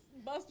uppest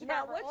bus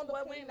Now driver on the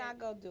what we planet. not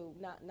gonna do?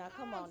 Now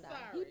come I'm on now.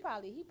 sorry. He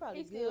probably He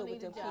still good with need a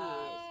them job.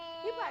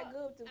 kids. He probably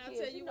good with them I'll kids.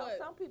 tell You you know, what.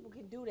 some people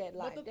can do that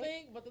life. But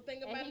the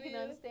thing And about he it can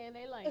is, understand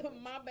their language.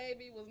 my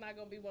baby was not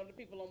gonna be one of the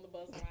people on the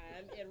bus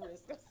line at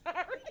risk. I'm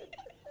sorry.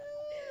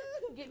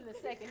 Getting the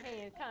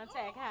secondhand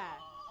contact high.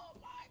 Oh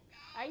my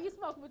God. Are you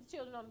smoking with the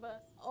children on the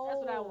bus? That's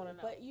what I want to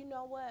know. But you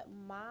know what?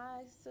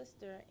 My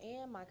sister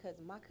and my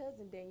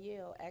cousin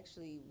Danielle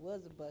actually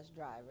was a bus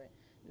driver.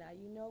 Now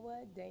you know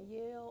what?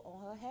 Danielle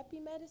on her happy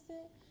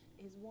medicine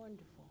is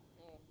wonderful.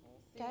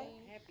 Okay?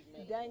 Happy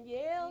man.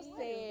 Danielle What is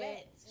said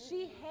that?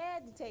 she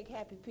had to take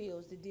happy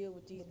pills to deal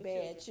with these With the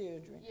bad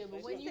children. Yeah, but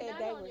She when you're said not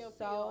they on were your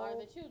so- pill, are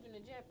the children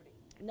in jeopardy?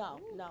 No,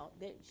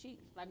 that she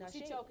Like now when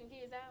she choking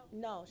kids out,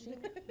 No,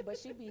 but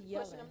she be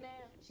yelling. pushing them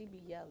down? She be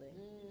yelling.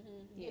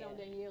 Get Yeah. on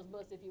Danielle's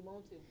bus if you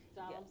want to.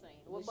 That's all Yeah. I'm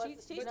saying. Well, What she-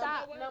 bus? she number,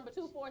 stopped- number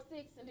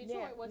 246 in Detroit.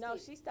 Yeah, What's no,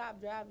 it? she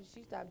stopped driving.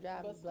 She stopped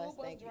driving. But school bless,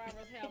 bus thank you.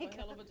 drivers have a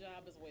hell of a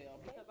job as well.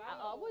 Because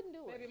I wouldn't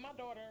do it. Baby, my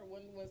daughter,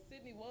 when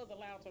Sydney was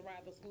allowed to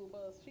ride the school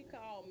bus, she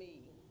called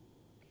me.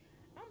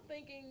 I'm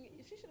thinking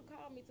she should have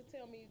called me to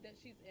tell me that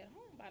she's at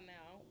home by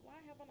now. Why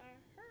haven't I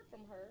heard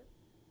from her?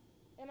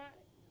 And I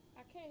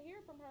can't hear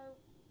from her.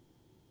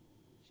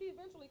 She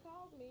eventually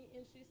calls me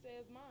and she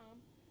says,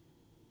 "Mom,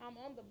 I'm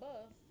on the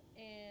bus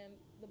and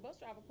the bus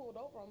driver pulled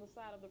over on the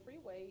side of the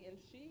freeway and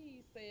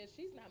she says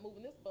she's not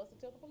moving this bus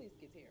until the police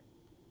gets here."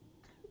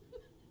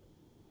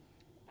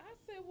 I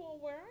said, "Well,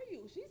 where are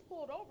you?" She's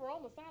pulled over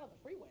on the side of the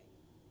freeway,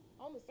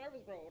 on the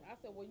service road. I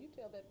said, "Well, you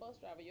tell that bus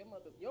driver your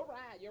real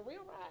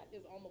ride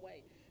is on the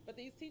way." But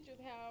these teachers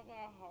have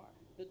a hard,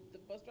 the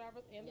bus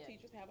drivers and the Yeah.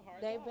 teachers have a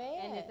hard They job.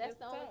 bad. And if that's It's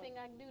the only tough. thing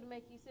I can do to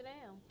make you sit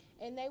down,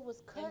 And they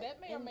was cut. And that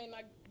may or and may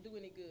not do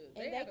any good. and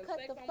They they having cut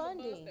sex the on the bus,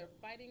 funding. they're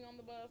fighting on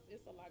the bus.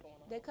 It's a lot going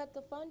on. They cut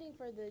the funding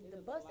for the There's a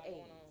bus lot going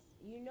aides.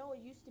 on. You know, it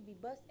used to be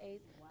bus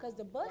aides because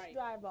the bus Right.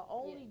 driver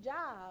only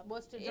job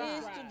was to is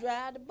drive. to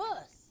drive the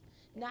bus.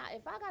 Now,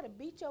 if I gotta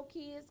beat your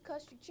kids,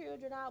 cuss your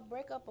children out,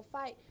 break up a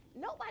fight,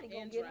 nobody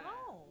gonna And get drive.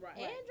 home. Right.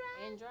 And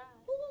drive. and drive.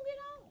 Who gonna get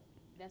home?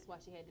 That's why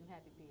she had them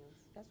happy pills.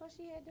 That's why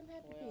she had them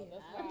happy Well, pills.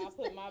 that's why I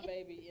put my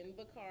baby in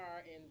the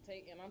car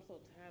and I'm so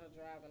tired of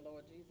driving,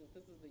 Lord Jesus.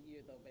 This is the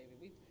year though,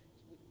 baby.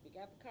 We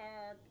got the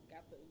car,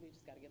 we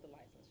just got to get the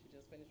license. She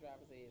just finished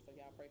driver's ed, so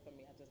y'all pray for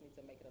me. I just need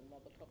to make it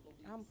another couple of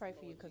weeks. I'm praying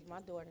for you Lord because my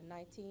Jesus. daughter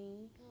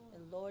 19,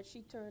 and Lord,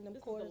 she turned them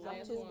This is the quarters on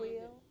last two one.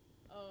 wheel.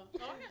 Now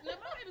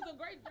my baby's a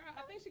great driver.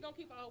 I think she's gonna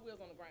keep all her wheels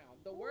on the ground.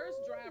 The worst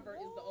Ooh, driver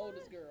is the Lord.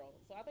 oldest girl,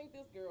 so I think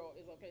this girl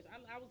is okay.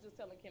 I was just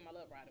telling Kim I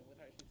love riding with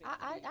her. She said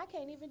I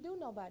can't even do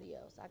nobody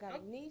else. I got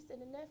a niece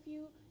and a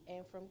nephew,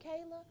 and from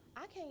Kayla,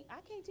 I can't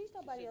teach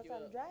nobody else how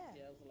to drive.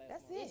 Yeah, it was the last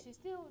That's one. it. Is she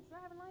still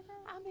driving like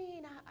that? I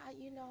mean, I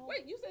you know,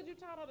 Wait, you said you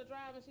taught her to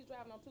drive and she's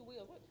driving on two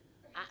wheels. What?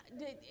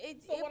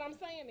 So What I'm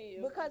saying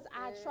is because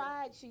I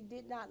tried, she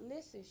did not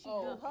listen. She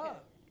Oh, do okay. her.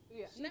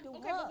 Yeah. She do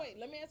okay, her. but wait,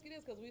 let me ask you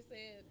this, because we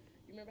said,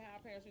 you remember how our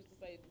parents used to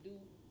say, "Do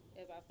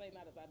as I say,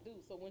 not as I do."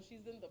 So when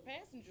she's in the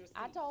passenger seat,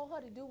 I told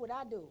her to do what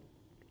I do.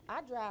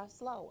 I drive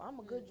slow. I'm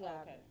a good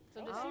driver. Okay.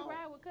 So does she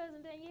ride with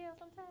cousin Danielle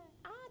sometimes?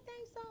 I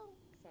think so.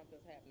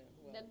 Something's happening.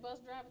 Well, That bus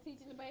driver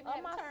teaching the baby how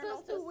to My turn on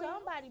sister, two wheels?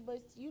 somebody,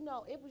 but you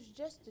know, it was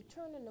just the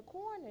turning the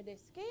corner that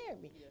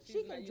scared me. Yeah,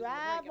 she's She not can using the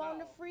drive brake at on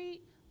the all.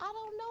 free. I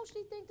don't know.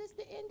 She think this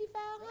the Indy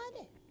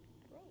 500.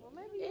 Well,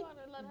 maybe you It ought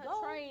to let her go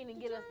train and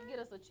to get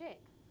us a check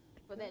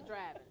for that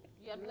driving.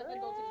 You got to let her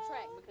go to the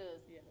track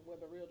because yeah, where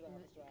the real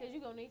drivers drive.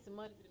 you're going to need some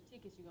money for the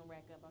tickets you're going to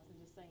rack up. I was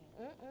just saying.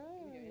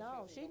 Your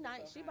No, insurance she is gonna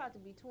be not. so She high. about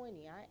to be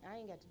 20. I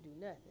ain't got to do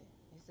nothing.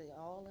 It's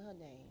all in her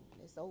name.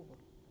 It's over.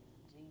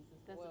 Jesus,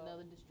 that's Well,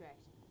 another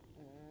distraction.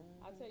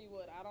 I tell you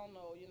what, I don't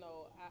know. You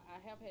know, I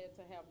have had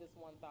to have this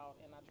one thought,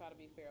 and I try to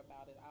be fair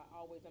about it. I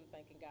always am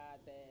thanking God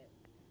that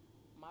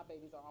my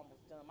babies are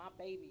almost done. My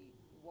baby,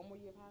 one more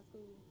year of high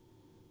school,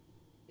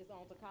 is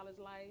on to college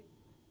life,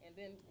 and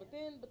then, but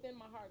then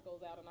my heart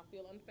goes out, and I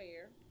feel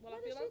unfair. Well,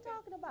 What I is feel she unfair.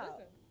 talking about?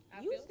 Listen, I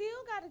You feel,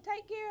 still got to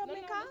take care of them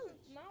in college.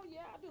 listen, no,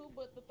 yeah, I do.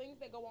 But the things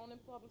that go on in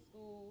public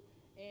school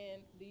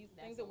and these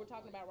things that we're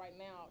talking about right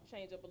now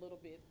change up a little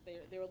bit.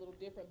 They're a little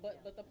different.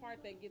 But the part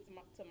that gets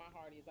to my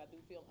heart is I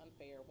do feel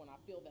unfair when I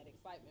feel that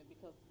excitement,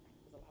 because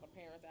there's a lot of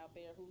parents out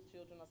there whose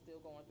children are still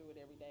going through it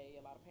every day.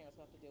 A lot of parents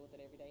who have to deal with it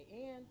every day.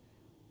 And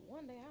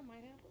one day I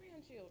might have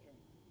grandchildren.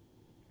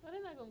 Well,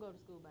 they're not going to go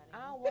to school by then.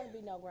 I don't want to be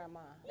no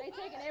grandma. They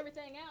taking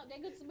everything out. They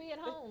good to be at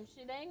home.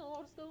 Shit, they ain't going to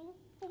go to school.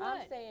 For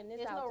I'm what? saying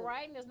this There's out no to-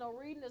 writing, there's no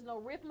reading, there's no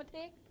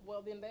arithmetic.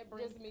 Well, then that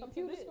brings Just me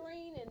computer to this.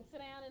 screen and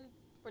sit down and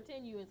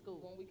pretend you in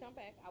school. When we come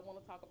back, I want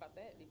to talk about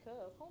that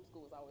because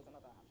homeschool is always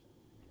another option.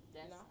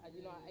 That's,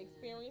 I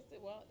experienced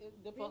it. Well, it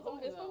depends who,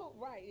 on it's though? for who,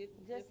 right.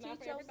 Just it's not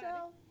teach for everybody.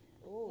 yourself.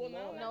 Ooh, Well, no,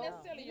 Lord, not No,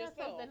 necessarily you're not yourself.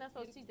 supposed- they're not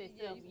supposed to teach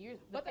themselves. You're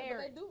the but they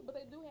parent. do. But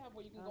they do have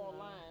where you can go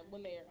online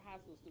when they're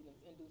high school students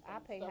and do some I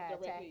pay stuff high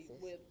directly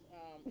taxes. with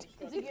Did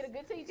instructors. you get a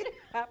good teacher?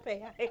 I pay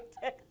high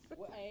taxes.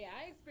 Well, hey,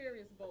 I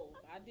experienced both.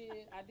 I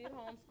did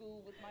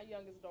homeschool with my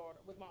youngest daughter,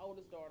 with my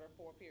oldest daughter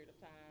for a period of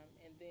time,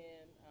 and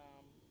then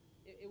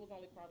it was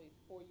only probably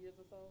 4 years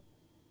or so.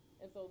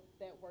 And so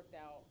that worked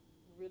out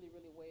really,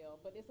 really well.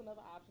 But it's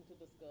another option to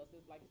discuss.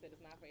 It's like you said, it's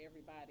not for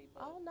everybody.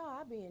 But Oh no,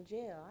 I be in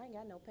jail. I ain't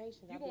got no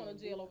patience. you going to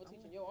jail over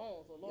teaching your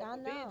own, so Lord Yeah, I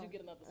forbid know. you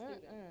get another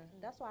student.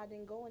 That's why I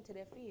didn't go into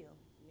that field.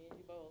 Me and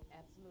you both.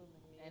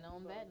 Absolutely. Me And you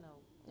on both. that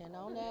note, And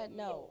on that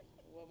note,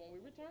 Well, when we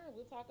return,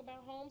 we'll talk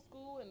about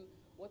homeschool and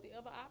what the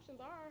other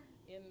options are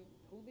and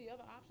who the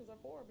other options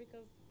are for,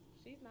 because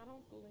she's not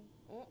homeschooling.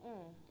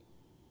 All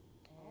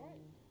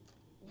right.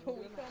 When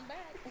we come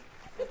back,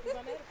 Sisters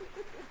Unedited.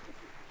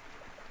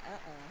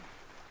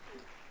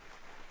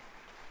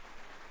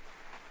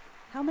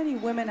 How many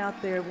women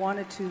out there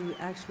wanted to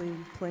actually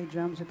play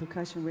drums or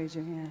percussion? Raise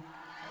your hand.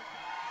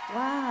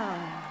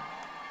 Wow,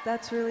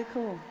 that's really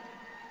cool.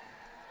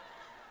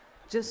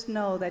 Just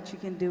know that you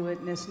can do it,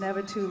 and it's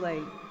never too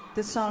late.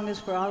 This song is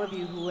for all of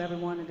you who ever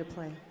wanted to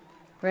play.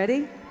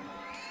 Ready?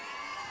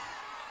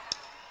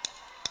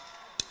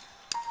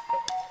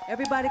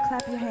 Everybody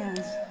clap your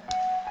hands.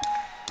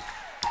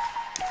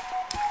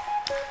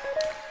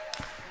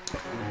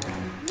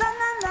 La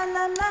la la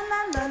la la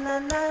la la la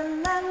la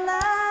la la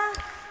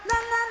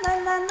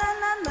la la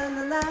la la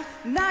la la.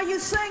 Now you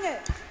sing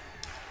it.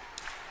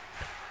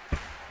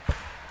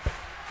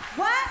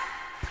 What?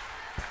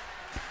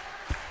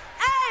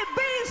 A,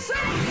 B, C.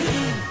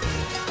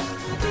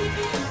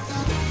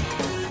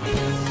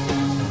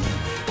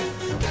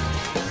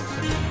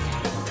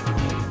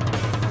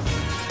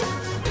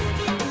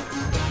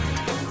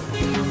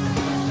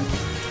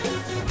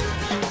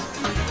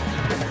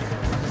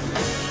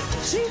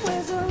 She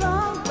wears a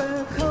long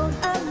fur coat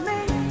of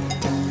me,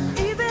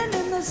 even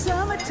in the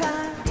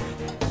summertime.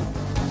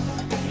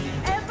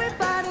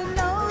 Everybody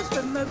knows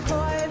from the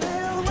coy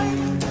little way,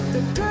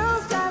 the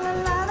girl's got a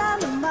lot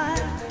on her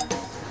mind.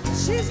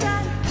 She's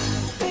got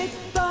big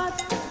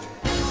thoughts,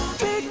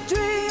 big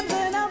dreams,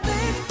 and a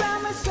big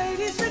brown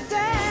Mercedes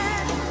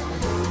sedan.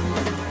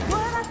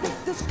 But I think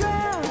this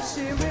girl,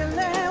 she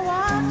really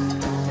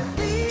wants to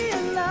be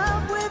in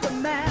love with a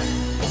man.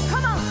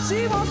 Come on,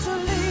 she wants to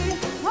leave.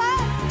 What?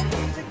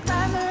 The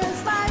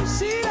glamorous life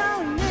she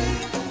don't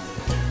need.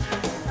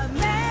 A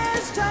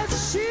man's touch,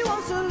 she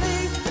wants to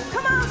leave.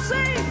 Come on,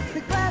 sing.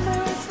 The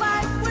glamorous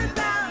life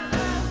without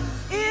love,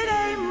 it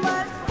ain't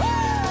much.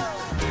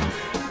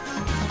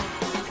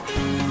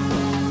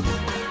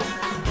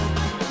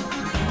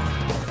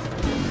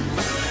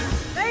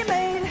 They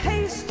made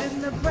haste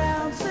in the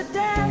brown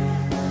sedan.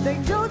 They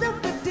drove the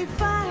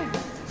 55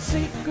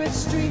 Secret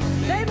Street.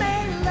 They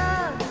made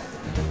love,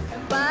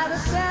 and by the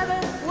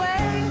 7th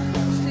way,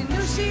 she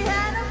knew she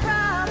had a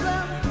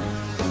problem.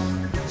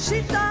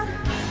 She thought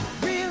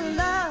real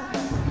love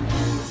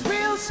is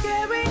real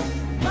scary.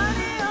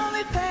 Money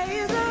only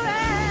pays the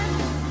rent.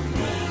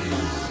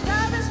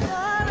 Love is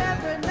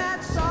forever, and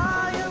that's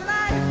all your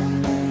life.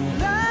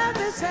 Love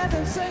is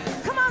heaven sent.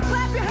 Come on,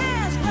 clap your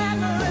hands,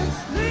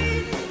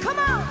 glamorously. Come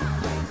on,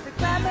 the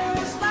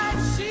glamorous life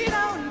she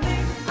don't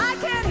need. I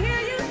can't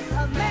hear you.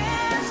 A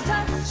man's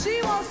touch,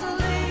 she wants to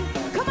leave.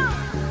 Come on,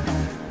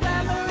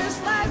 glamorous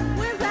life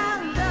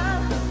without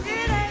love,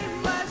 it ain't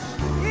much.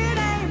 It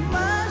ain't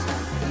much.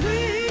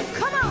 Leave.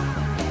 Come on,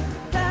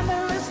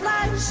 glamorous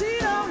life she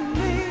don't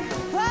need.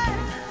 What?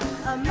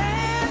 A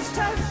man's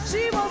touch,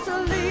 she wants to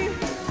leave.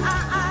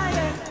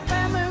 Yeah.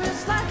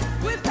 Glamorous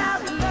life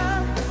without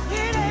love,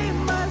 it ain't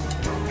much.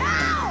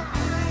 Ow!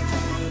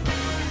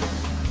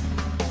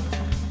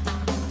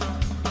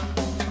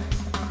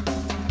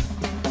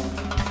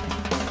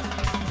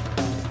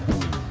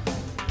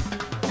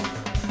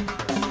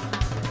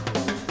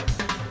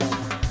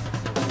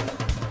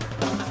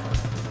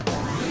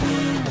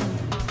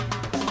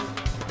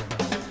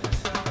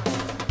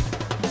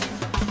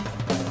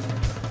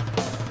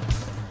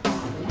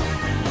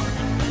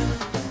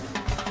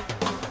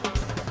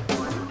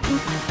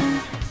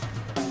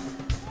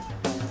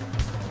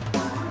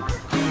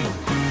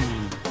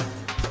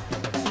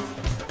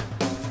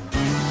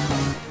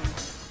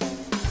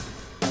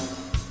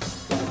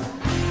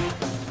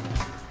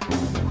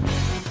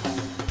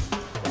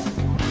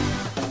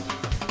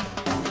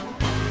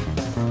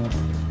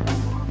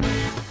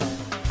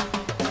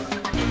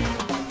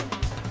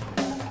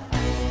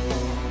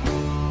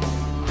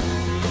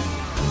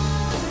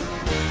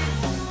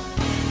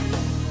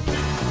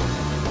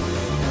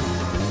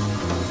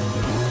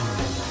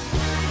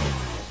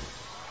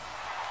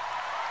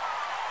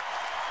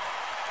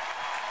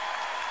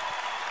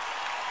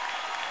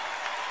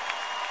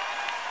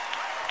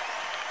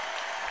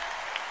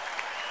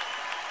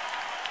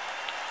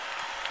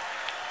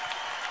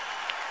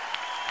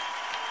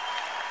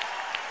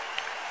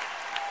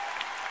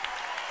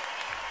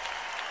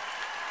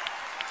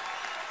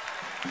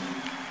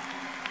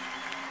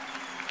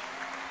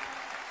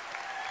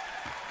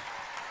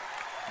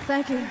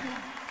 Thank you.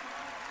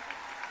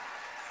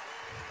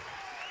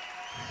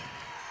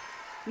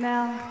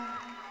 Now,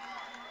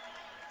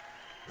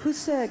 who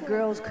said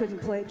girls couldn't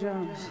play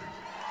drums?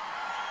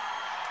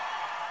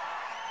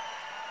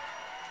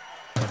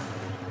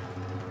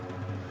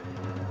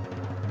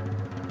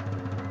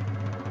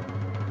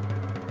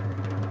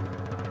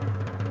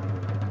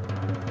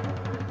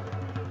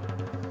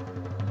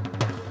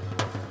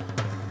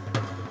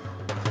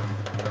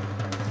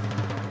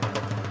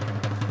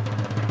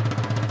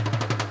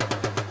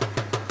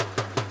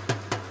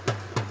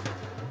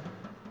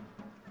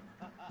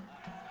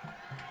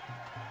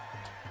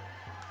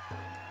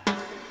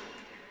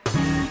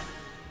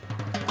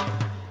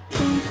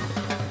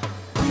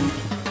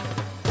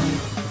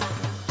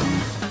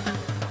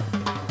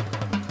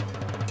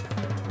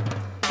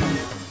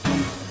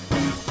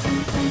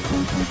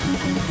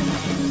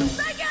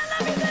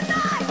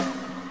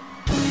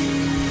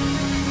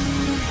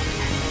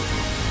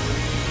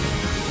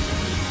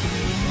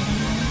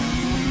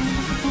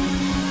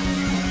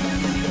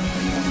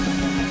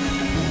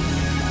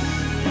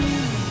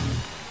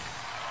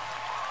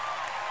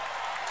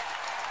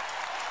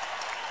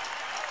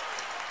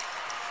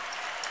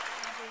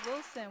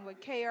 Wilson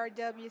with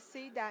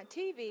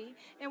KRWC.TV,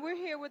 and we're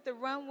here with the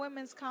Run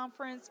Women's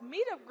Conference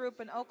meetup group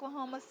in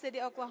Oklahoma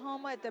City,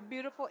 Oklahoma, at the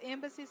beautiful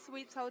Embassy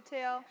Suites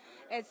Hotel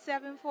at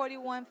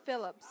 741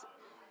 Phillips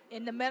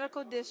in the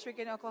Medical District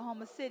in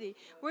Oklahoma City.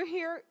 We're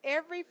here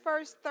every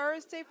first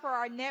Thursday for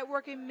our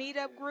networking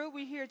meetup group.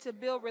 We're here to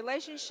build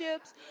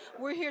relationships.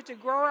 We're here to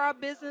grow our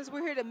business.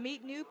 We're here to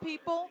meet new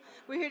people.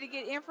 We're here to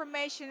get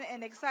information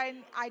and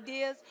exciting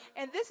ideas.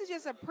 And this is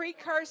just a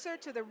precursor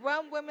to the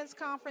Run Women's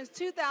Conference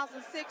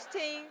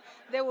 2016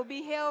 that will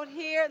be held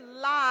here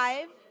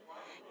live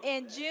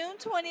in June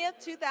 20th,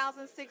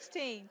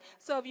 2016.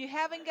 So if you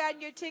haven't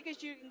gotten your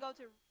tickets, you can go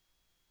to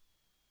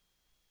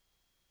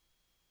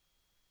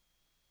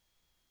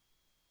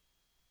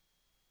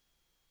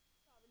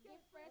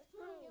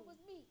It was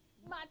me,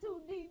 my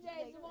two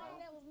DJs.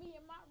 That was me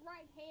and my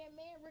right hand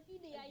man, Ricky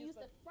D. I used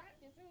to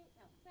practice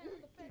sound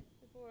effects.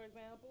 For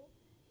example,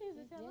 Here's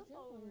a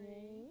telephone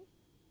ring.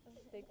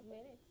 6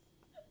 minutes.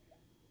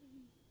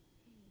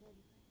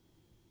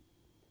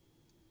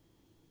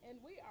 and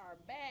we are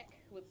back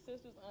with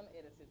Sisters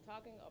Unedited,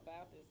 talking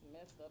about this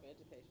messed up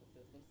education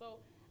system.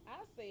 So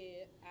I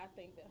said I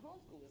think that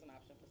homeschool is an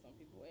option for some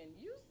people, and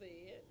you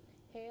said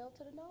Hell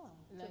to the no.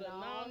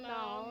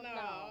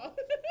 no.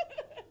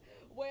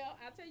 Well,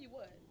 I tell you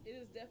what, it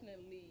is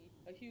definitely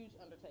a huge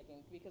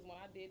undertaking because when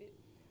I did it,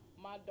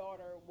 my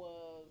daughter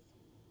was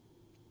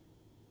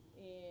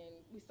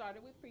we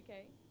started with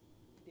pre-K,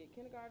 did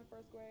kindergarten,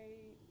 first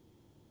grade,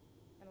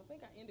 and I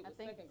think I ended with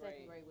second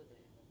grade. Second grade was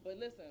it. But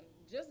listen,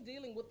 just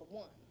dealing with the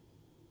one,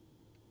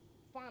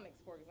 phonics,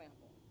 for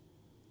example,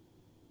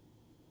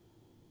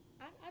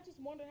 I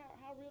just wonder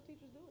how real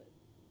teachers do it.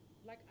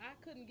 Like, I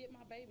couldn't get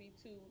my baby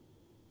to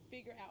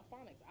figure out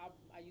phonics.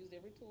 I used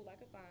every tool I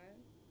could find.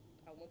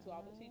 I went to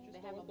all the teacher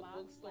stores, the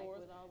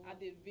bookstores. I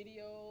did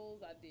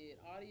videos, I did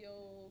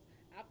audios.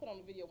 I put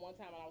on a video one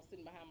time when I was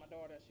sitting behind my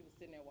daughter. She was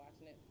sitting there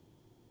watching it.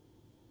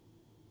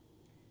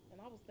 And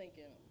I was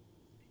thinking,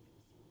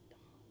 this video is so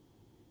dumb.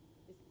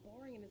 It's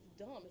boring and it's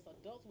dumb. It's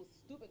adults with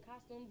stupid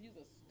costumes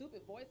using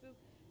stupid voices.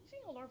 She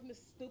ain't gonna learn from this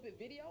stupid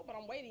video, but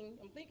I'm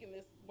waiting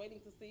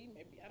to see,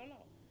 maybe, I don't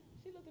know.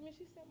 She looked at me,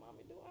 she said,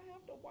 Mommy, do I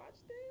have to watch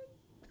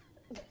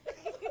this?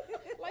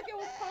 Like it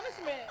was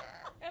punishment.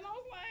 And I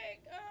was like,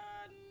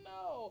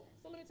 no.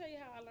 So let me tell you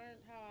how I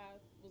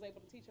was able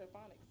to teach her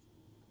phonics.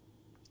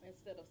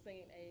 Instead of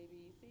singing A,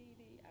 B, C,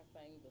 D, I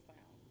sang the sound.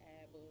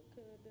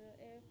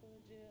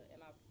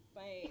 And I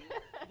sang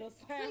the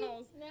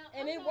sounds.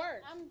 And it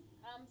worked. I'm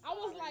I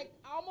was like,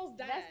 I almost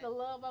died. That's the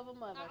love of a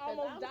mother. I 'cause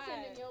almost I'm died.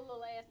 sending your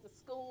little ass to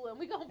school and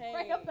we gonna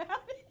pray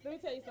about it. Let me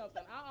tell you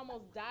something. I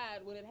almost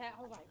died when it happened.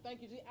 I was like,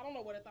 thank you, Jesus. I don't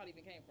know where that thought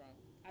even came from.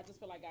 I just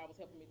feel like God was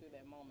helping me through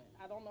that moment.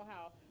 I don't know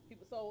how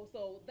people.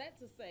 So that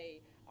to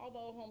say,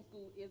 although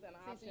homeschool is an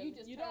option, So you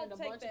just don't turned a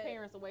take bunch of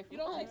parents away from you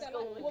don't take that.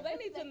 homeschooling. Well, they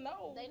need to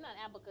know. They not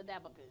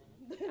abacadabra.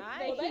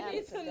 Well, they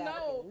need to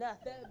know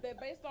nothing. that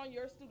based on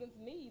your students'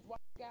 needs, why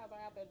you guys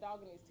are out there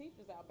dogging these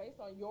teachers out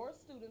based on your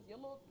students, your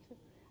little.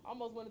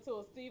 Almost went into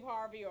a Steve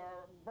Harvey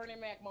or Bernie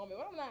Mac moment,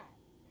 but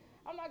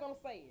I'm not gonna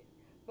say it.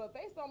 But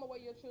based on the way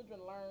your children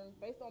learn,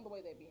 based on the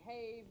way they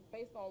behave,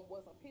 based on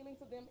what's appealing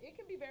to them, it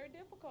can be very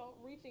difficult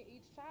reaching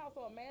each child.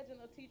 So imagine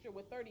a teacher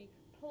with 30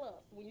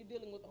 plus when you're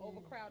dealing with the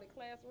overcrowded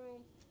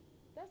classrooms.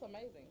 That's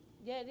amazing.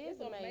 Yeah, it is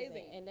It's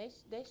amazing. amazing. And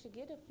they should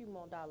get a few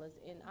more dollars.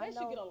 And They I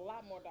know, should get a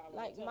lot more dollars.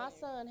 like I'm my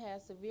telling you. son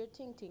has severe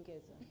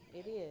tink-tinkism.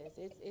 It is.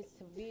 It's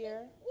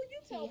severe. Well, you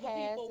tell He the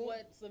has people it.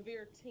 what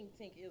severe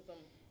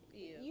tink-tinkism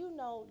is. You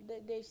know,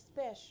 they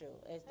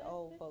special, as the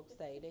old folks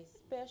say. They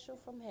special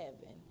from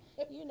heaven.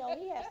 You know,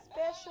 he has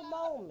special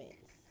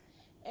moments.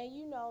 And,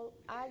 you know,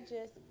 I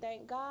just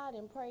thank God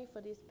and pray for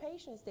this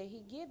patience that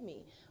he give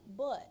me.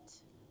 But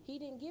he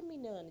didn't give me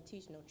none to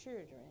teach no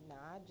children. Nah,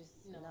 I just,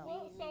 no.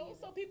 Well,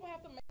 so people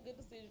have to make good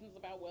decisions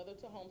about whether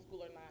to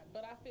homeschool or not.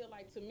 But I feel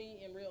like, to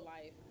me, in real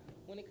life,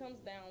 when it comes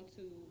down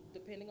to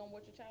depending on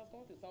what your child's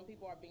going through, some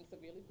people are being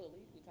severely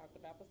bullied. We talked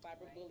about the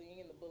cyberbullying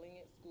and the bullying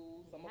at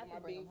school. Some of them are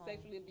being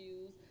sexually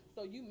abused.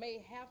 So you may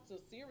have to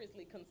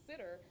seriously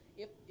consider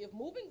if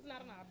moving's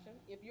not an option,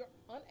 if you're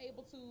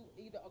unable to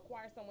either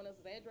acquire someone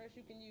else's address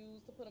you can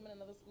use to put them in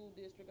another school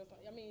district or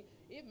something. I mean,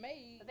 it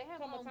may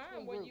come a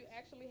time where you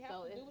actually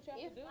have to do what you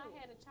have to do. If I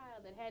had a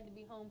child that had to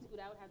be homeschooled,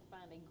 I would have to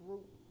find a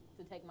group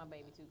to take my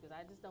baby to, because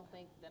I just don't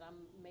think that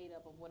I'm made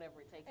up of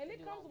whatever it takes and to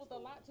it do comes with a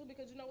homeschool. lot too,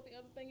 because you know what the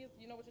other thing is,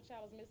 you know what your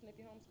child is missing if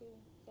you homeschool?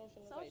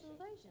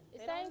 Socialization.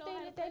 The They same don't know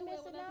thing how to that they play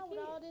well missing with now other with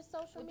all kids. this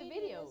social With the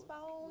media, videos. this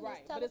phone,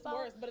 Right, this but it's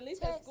telephone, worse. But at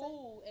least at texting.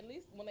 school, at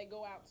least when they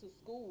go out to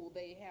school,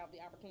 they have the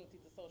opportunity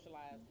to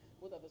socialize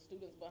with other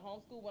students. But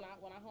homeschool, when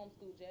I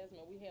homeschooled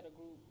Jasmine, we had a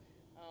group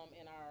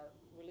in our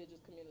religious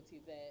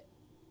community that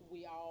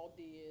we all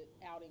did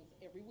outings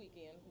every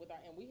weekend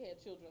and we had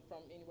children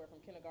from anywhere from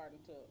kindergarten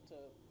to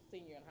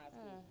senior in high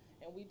school,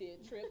 and we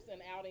did trips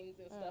and outings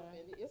and stuff.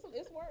 And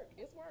it's work.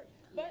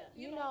 But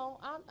you know,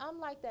 I'm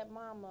like that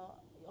mama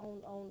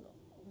on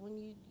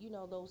when you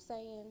know those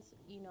sayings,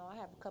 I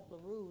have a couple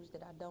of rules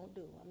that I don't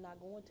do. I'm not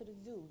going to the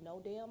zoo,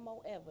 no damn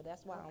mo ever.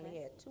 That's why I only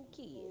had 2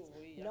 kids.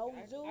 Ooh, No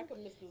I zoo, could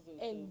miss the zoo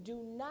and too.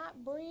 do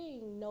not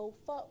bring no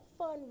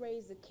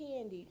fundraiser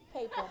candy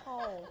paper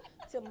home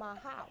to my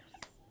house.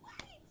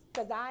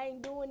 Cause I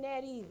ain't doing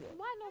that either.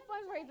 Why no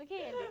fundraiser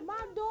candy?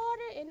 My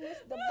daughter and this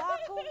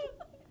debacle,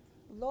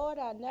 Lord,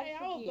 I never Hey,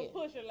 I was the forget.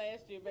 pusher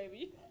last year,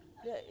 baby.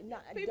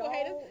 People Don't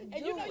hate it,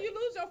 and do you it.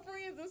 lose your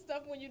friends and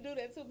stuff when you do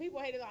that too. People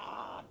hate it.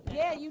 Ah,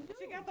 Yeah, you do.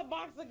 She got the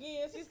box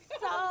again. She's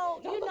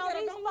So, Don't look at her,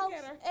 these don't look folks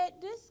at her. at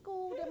this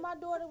school that my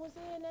daughter was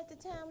in at the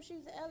time when she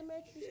was in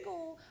elementary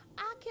school,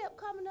 I kept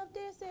coming up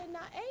there saying,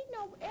 now,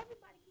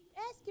 everybody keep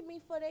asking me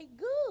for their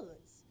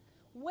goods.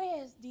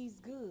 Where's these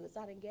goods?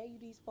 I done gave you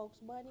these folks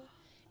money,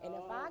 and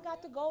if I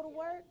got to go to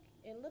work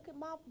and look at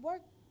my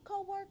work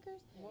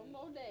co-workers, One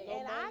more day. No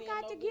and I money and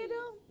got no to get goods.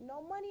 them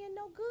no money and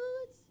no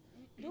goods,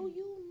 do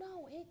you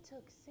know it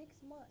took 6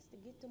 months to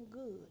get them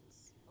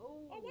goods?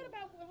 Oh, what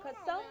about Because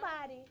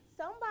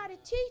somebody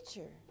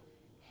teacher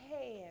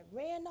had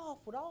ran off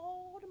with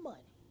all the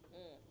money.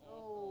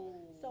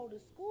 Oh. So the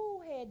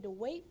school had to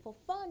wait for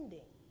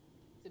funding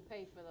To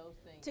pay for those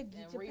things. to and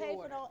pay for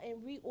reorder. it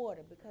and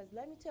reorder. Because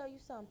let me tell you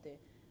something,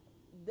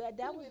 that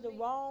Could've was been the me.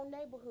 wrong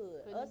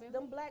neighborhood. Could've Us, been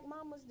them me. black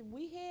mamas that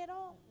we had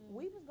on,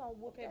 we was gonna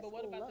whoop Okay, that but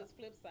what school about up. this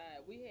flip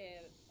side? We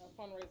had a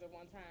fundraiser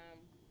one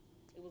time.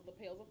 It was the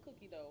pails of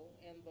cookie dough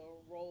and the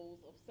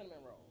rolls of cinnamon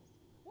rolls.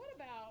 What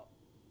about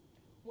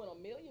when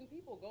 1 million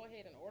people go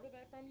ahead and order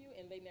that from you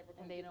and they never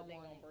come And they get the don't dang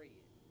want on it. bread?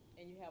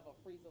 And you have a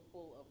freezer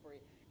full of bread.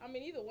 I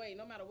mean, either way,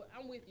 no matter what,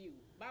 I'm with you.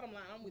 Bottom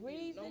line, I'm with you. No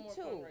Reason more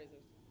two.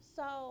 fundraisers.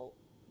 So,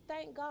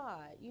 thank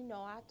God,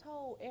 I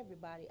told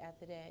everybody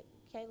after that,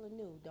 Kayla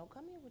knew, don't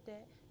come here with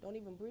that. Don't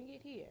even bring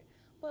it here.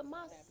 But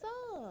my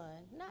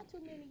son, not too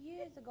many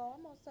years ago,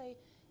 I'm going to say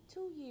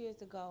 2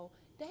 years ago,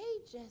 they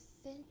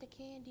just sent the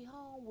candy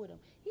home with him.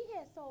 He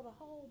had sold a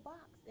whole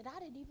box that I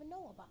didn't even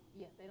know about.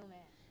 Yeah, they don't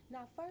ask.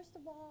 Now, first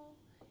of all,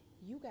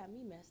 you got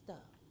me messed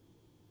up.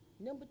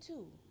 Number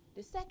 2,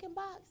 the second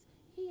box,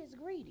 he is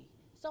greedy.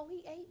 So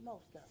he ate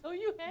most of it. So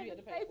you had, You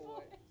to pay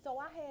for it. So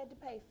I had to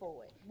pay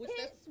for it. Which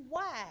Hence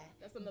why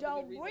that's another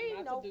don't good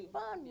reason bring not no to do.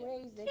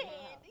 fundraising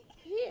Candy.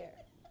 here.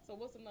 So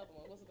what's another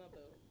one? What's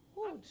another?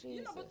 Oh,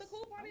 Jesus. But the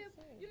cool part is,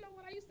 Okay. you know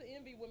what? I used to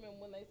envy women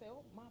when they say,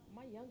 "Oh,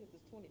 my youngest is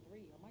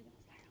 23," or "My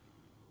youngest like, oh,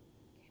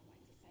 can't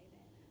wait to say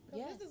that." Because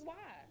Yes. this is why.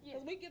 Yeah.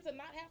 Because we get to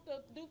not have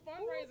to do Ooh,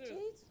 fundraisers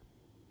jeez.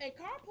 and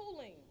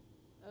carpooling.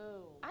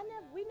 Oh. I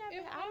never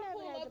If I never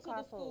pull had up the to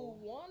the school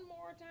carpool. one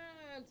more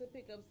time to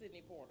pick up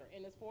Sydney Porter,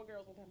 and there's 4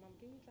 girls with her, Mom,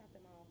 can you drop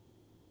them off?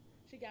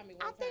 She got me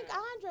one I think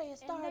time. Andre is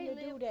starting to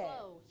do that.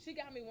 She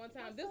got me one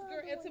time. My This son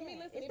girl, and to doing me,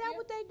 that. listen, Is if that you're-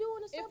 what they do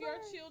in the if your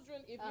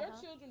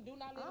suburbs? children do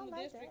not live I in the don't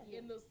like district, that.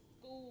 in the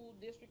school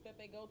district that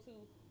they go to,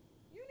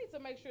 you need to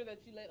make sure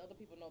that you let other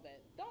people know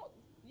that.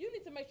 You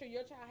need to make sure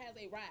your child has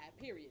a ride,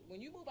 period.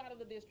 When you move out of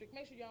the district,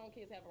 make sure your own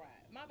kids have a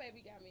ride. My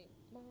baby got me,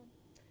 Mom,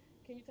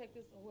 can you take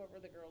this, whoever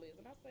the girl is?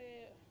 And I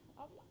said,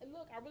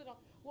 look, I really don't.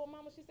 Well,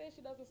 Mama, she said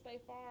she doesn't stay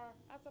far.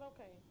 I said,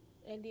 okay.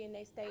 And then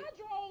they stay. I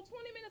drove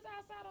 20 minutes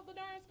outside of the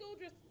darn school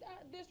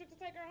district to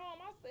take her home.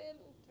 I said,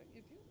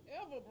 if you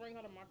ever bring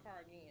her to my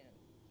car again.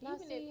 Now,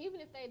 Even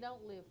if they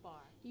don't live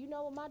far. You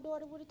know what my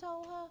daughter would have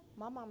told her?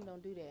 My mama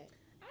don't do that.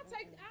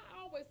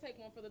 I always take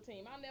one for the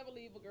team. I never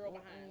leave a girl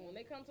behind. When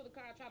they come to the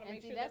car, I try to And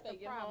make see, sure that's that the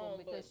they get problem home.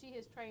 because But she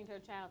has trained her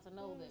child to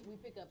know that we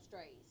pick up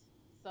strays.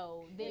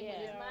 So then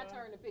when it's my Yeah.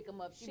 turn to pick them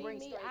up, she See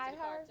brings me, strays I to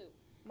the car her. too.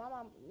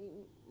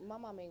 My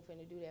mom ain't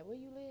finna do that. Where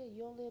you live?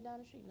 You don't live down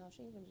the street? No,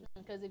 she ain't finna do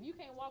that. Because if you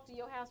can't walk to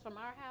your house from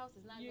our house,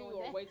 it's not you going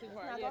are that. way too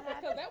far. not Yeah, gonna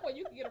because that way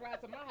you can get a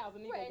ride to my house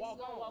and you Right, can walk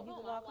just gonna home. You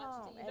can I'll walk watch it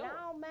home, till you and door.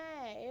 I don't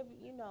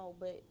mind,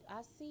 but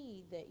I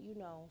see that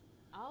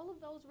All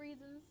of those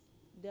reasons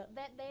the,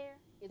 that there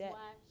is That-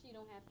 why she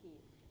don't have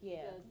kids.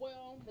 yeah. Because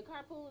Well, the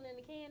carpooling and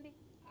the candy.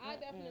 I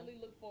definitely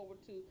look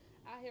forward to.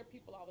 I hear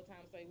people all the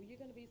time say, "Well, you're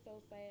gonna be so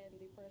sad and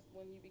depressed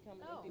when you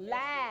become an No. empty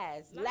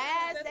nester."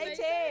 Lies that they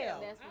tell.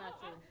 That's not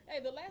true.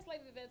 Hey, the last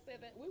lady that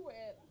said that, we were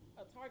at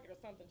a Target or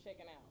something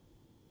checking out,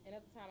 and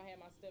at the time I had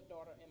my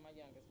stepdaughter and my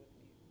youngest with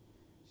me.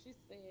 She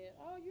said,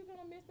 "Oh, you're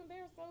gonna miss them.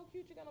 They're so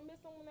cute. You're gonna miss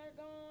them when they're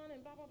gone,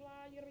 and blah blah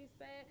blah. You're gonna be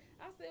sad."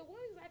 I said,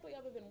 "What exactly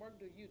other than work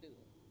do you do?"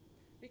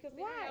 Because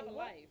see, I have a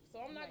Right. life, so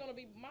I'm not gonna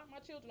be. My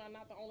children are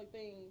not the only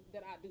thing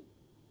that I do.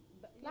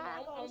 You know,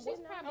 Like, I'm She's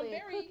not- probably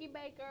very- a cookie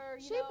baker.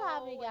 She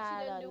probably and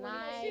got she doesn't a do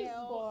anything nice, She's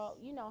else. spoiled,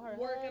 her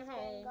working husband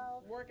home,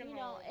 go, working you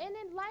know, home. and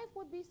then life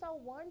would be so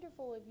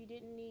wonderful if you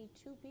didn't need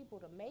 2 people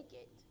to make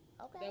it.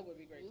 Okay. That would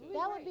be great too.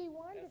 That would Right. be That's a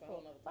whole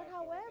wonderful. nother But talk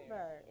show right there.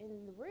 however,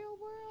 in the real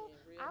world,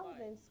 In real I was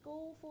life. in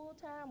school full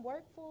time,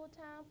 work full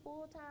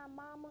time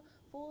mama,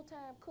 full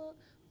time cook,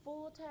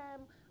 full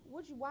time.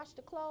 Would you wash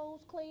the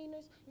clothes,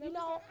 cleaners? Now, You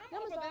know, listen, I'm that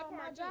all was for that all my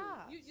part, too.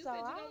 job. You So said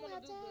you I don't want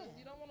have to do time.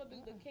 you don't want to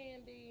do the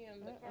candy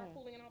and the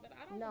carpooling and all that.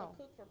 I don't No. want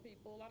to cook for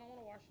people. I don't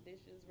want to wash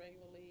dishes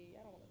regularly.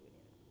 I don't want to do any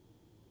of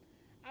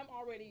that. I'm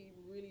already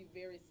really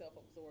very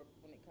self-absorbed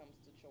when it comes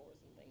to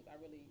chores and things.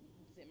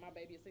 My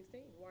baby is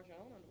 16. You wash your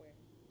own underwear.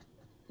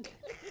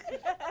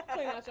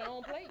 Clean out your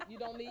own plate. You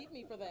don't need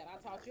me for that. I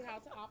taught you how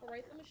to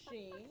operate the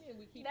machine, and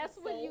we keep That's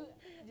the when soap.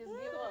 you just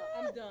give up.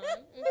 I'm done.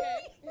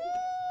 Okay,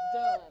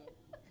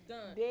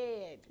 done.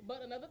 Dead.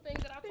 But another thing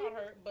that I taught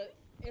her, but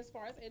as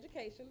far as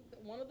education,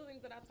 one of the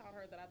things that I taught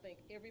her that I think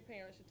every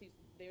parent should teach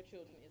their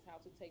children is how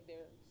to take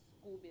their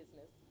school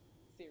business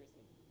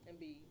seriously and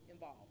be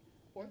involved.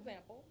 For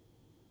example,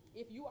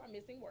 if you are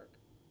missing work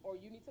or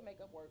you need to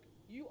make up work,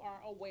 you are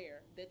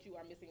aware that you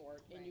are missing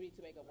work and you need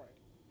to make up work.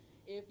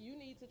 If you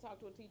need to talk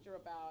to a teacher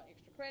about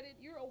extra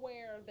credit, you're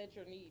aware that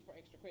your need for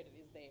extra credit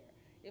is there.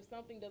 If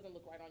something doesn't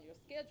look right on your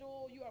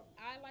schedule,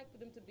 I like for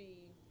them to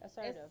be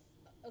assertive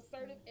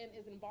and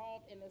as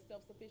involved and as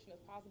self-sufficient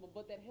as possible,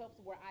 but that helps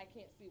where I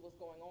can't see what's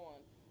going on.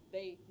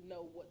 They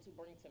know what to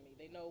bring to me.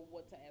 They know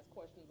what to ask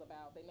questions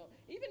about. They know,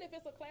 even if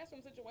it's a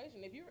classroom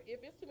situation, if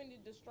it's too many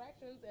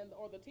distractions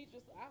or the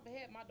teachers, I've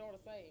had my daughter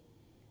say,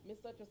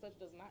 Miss such and such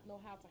does not know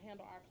how to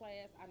handle our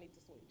class, I need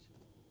to switch.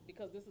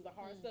 Because this is a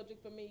hard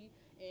subject for me,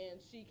 and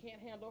she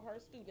can't handle her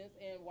students,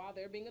 and while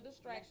they're being a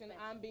distraction,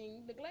 I'm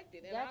being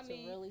neglected. And That's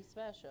really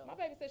special. My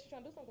baby says she's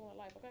trying to do something with her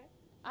life, okay?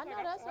 I know,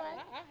 that's right.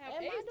 I have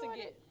And A's my to daughter,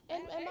 get.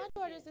 and my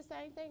daughter is the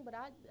same thing, but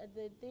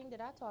the thing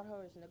that I taught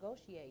her is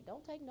negotiate.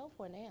 Don't take no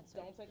for an answer.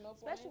 Don't take no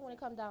for Especially when it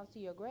comes down to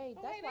your grade.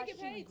 Oh, That's hey, why they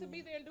get paid to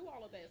be there and do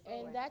all of that. So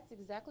And that's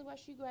exactly why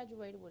she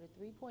graduated with a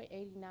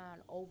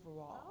 3.89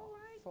 overall All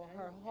right. for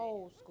her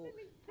whole school.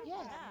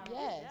 Yes, Good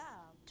yes.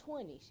 job.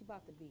 20. She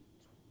about to be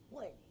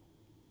 20.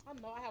 I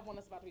know I have one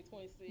that's about to be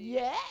 26.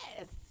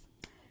 Yes.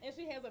 And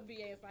she has a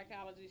BA in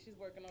psychology. She's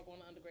working on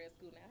going to undergrad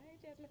school now. Hey,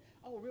 Jasmine.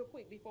 Oh, real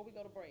quick, before we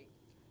go to break,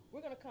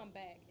 we're going to come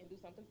back and do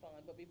something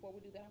fun. But before we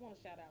do that, I want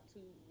to shout out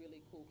two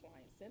really cool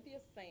clients, Cynthia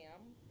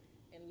Sam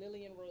and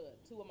Lillian Rudd,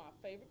 two of my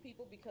favorite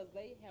people because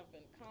they have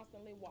been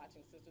constantly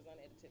watching Sisters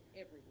Unedited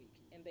every week.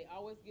 And they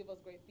always give us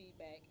great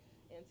feedback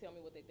and tell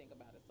me what they think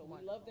about it. So we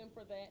love them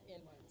for that.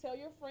 And tell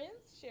your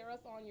friends, share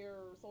us on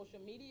your social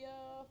media,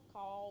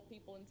 call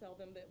people and tell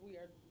them that we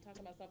are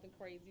talking about something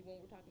crazy. When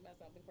we're talking about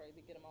something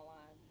crazy, get them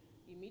online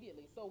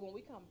immediately. So when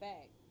we come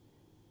back,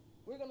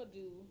 we're going to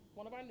do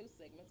one of our new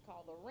segments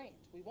called The Rant.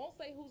 We won't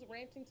say who's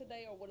ranting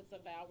today or what it's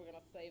about. We're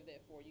going to save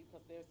that for you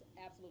because there's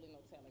absolutely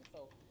no telling.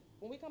 So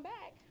when we come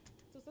back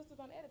to Sisters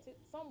Unedited,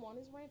 someone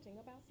is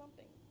ranting about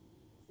something.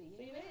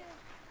 See you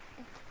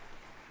there.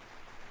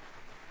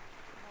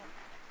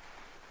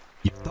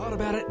 You've thought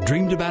about it,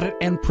 dreamed about it,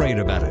 and prayed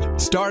about it.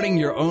 Starting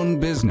your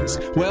own business.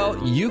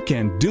 Well, you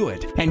can do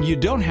it, and you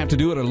don't have to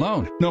do it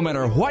alone. No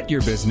matter what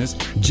your business,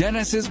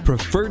 Genesis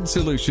Preferred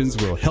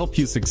Solutions will help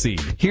you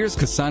succeed. Here's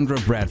Cassandra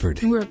Bradford.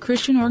 We're a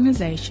Christian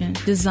organization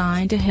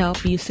designed to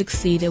help you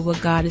succeed at what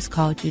God has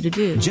called you to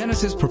do.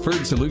 Genesis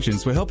Preferred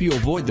Solutions will help you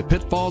avoid the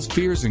pitfalls,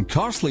 fears, and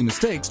costly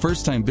mistakes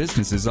first-time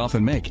businesses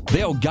often make.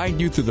 They'll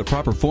guide you through the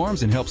proper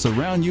forms and help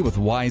surround you with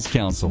wise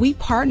counsel. We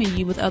partner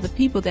you with other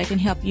people that can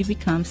help you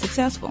become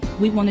successful.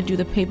 We want to do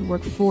the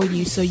paperwork for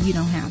you so you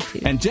don't have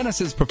to. And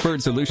Genesis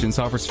Preferred Solutions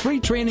offers free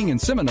training and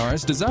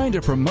seminars designed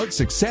to promote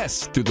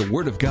success through the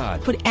Word of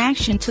God. Put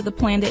action to the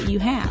plan that you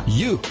have.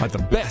 You are the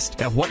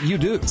best at what you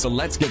do. So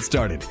let's get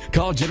started.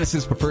 Call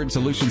Genesis Preferred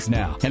Solutions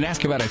now and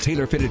ask about a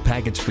tailor-fitted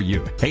package for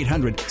you.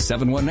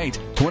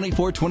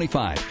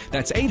 800-718-2425.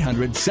 That's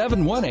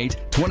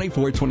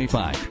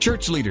 800-718-2425.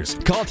 Church leaders,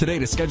 call today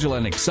to schedule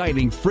an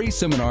exciting free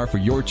seminar for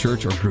your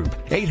church or group.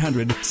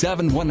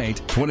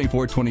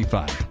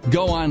 800-718-2425.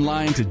 Go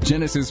online to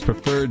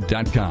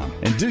genesispreferred.com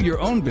and do your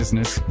own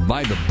business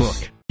by the book.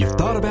 You've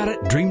thought about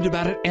it, dreamed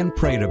about it, and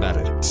prayed about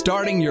it.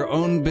 Starting your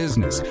own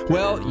business.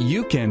 Well,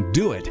 you can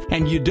do it,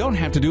 and you don't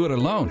have to do it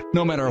alone.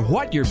 No matter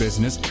what your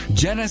business,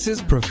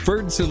 Genesis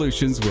Preferred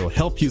Solutions will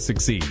help you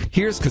succeed.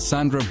 Here's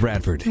Cassandra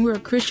Bradford. We're a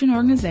Christian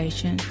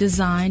organization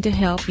designed to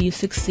help you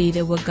succeed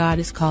at what God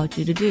has called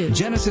you to do.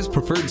 Genesis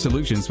Preferred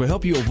Solutions will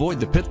help you avoid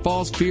the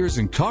pitfalls, fears,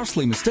 and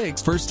costly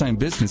mistakes first-time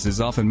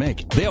businesses often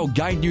make. They'll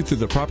guide you through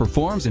the proper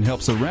forms and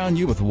help surround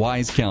you with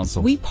wise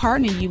counsel. We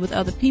partner you with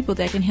other people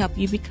that can help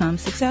you become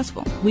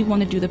successful. We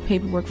want to do the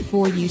paperwork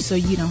for you so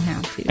you don't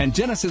have to. And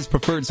Genesis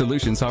Preferred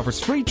Solutions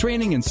offers free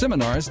training and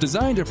seminars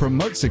designed to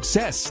promote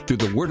success through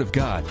the Word of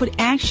God. Put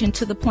action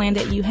to the plan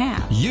that you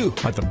have. You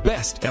are the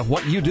best at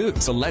what you do.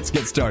 So let's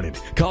get started.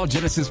 Call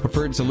Genesis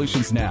Preferred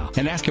Solutions now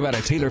and ask about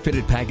a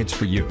tailor-fitted package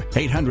for you.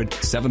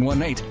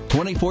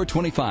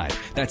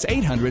 800-718-2425. That's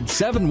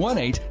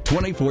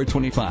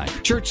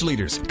 800-718-2425. Church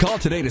leaders, call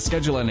today to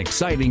schedule an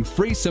exciting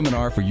free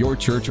seminar for your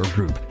church or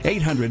group.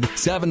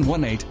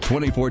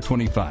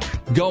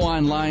 800-718-2425. Go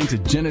online to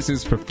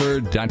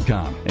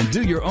genesispreferred.com and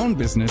do your own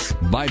business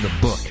by the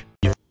book.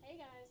 Hey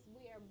guys,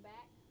 we are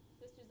back,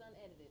 Sisters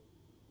Unedited.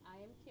 I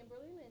am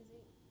Kimberly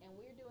Lindsay, and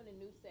we're doing a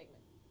new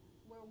segment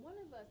where one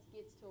of us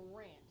gets to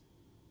rant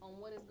on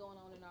what is going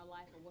on in our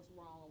life or what's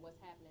wrong or what's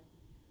happening.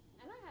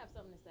 And I have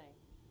something to say.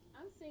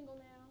 I'm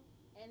single now,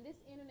 and this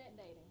internet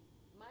dating,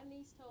 my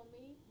niece told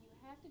me you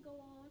have to go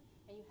on,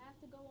 and you have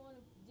to go on,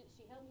 and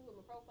she helped me with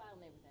my profile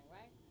and everything,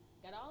 right?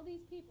 Got all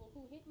these people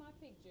who hit my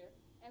picture,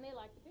 and they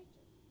like the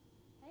picture.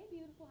 Hey,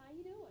 beautiful, how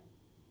you doing?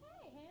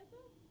 Hey,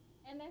 handsome.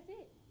 And that's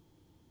it.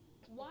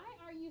 Why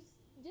are you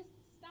just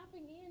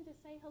stopping in to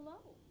say hello.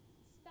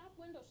 Stop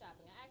window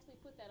shopping. I actually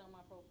put that on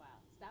my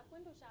profile. Stop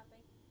window shopping.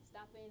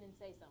 Stop in and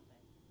say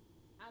something.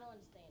 I don't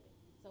understand it.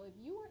 So if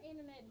you are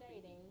internet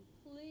dating,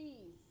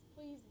 please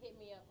hit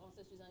me up on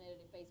Sisters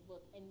Unedited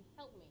Facebook and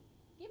help me.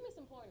 Give me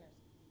some pointers.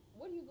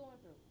 What are you going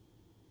through?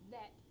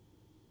 That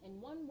in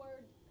one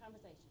word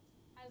conversations.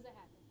 How does that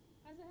happen?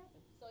 How does that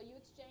happen? So you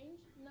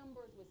exchange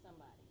numbers with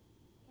somebody.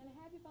 Can I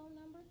have your phone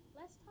number?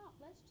 Let's talk.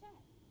 Let's chat.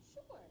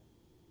 Sure.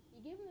 You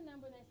give them the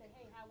number and they say,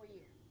 hey, how are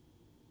you?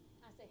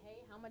 I say,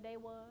 hey, how my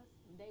day was?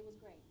 The day was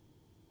great.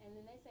 And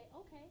then they say,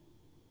 okay.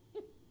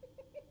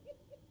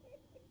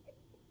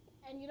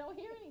 And you don't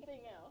hear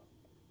anything else.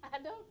 I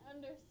don't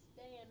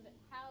understand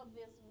how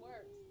this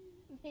works.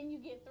 Then you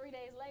get 3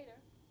 days later.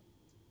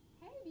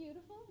 Hey,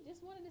 beautiful.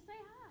 Just wanted to say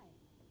hi.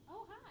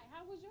 Oh, hi.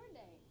 How was your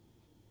day?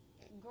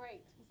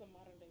 Great. It's a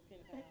modern day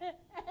pen pal.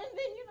 And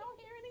then you don't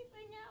hear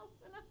anything else.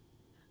 And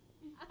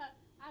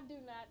I do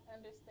not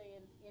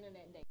understand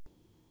internet dating.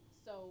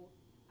 So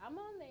I'm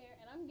on there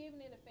and I'm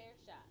giving it a fair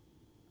shot.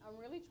 I'm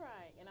really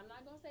trying. And I'm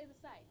not going to say the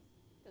sites.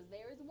 Because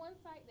there is one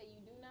site that you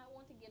do not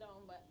want to get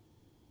on, but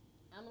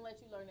I'm going to let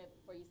you learn it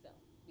for yourself.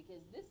 Because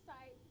this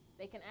site,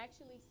 they can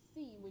actually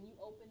see when you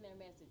open their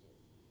messages.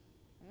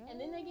 And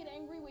then they get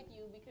angry with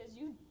you because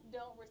you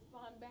don't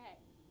respond back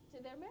to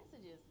their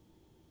messages.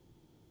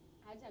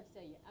 I just have to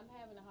tell you, I'm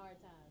having a hard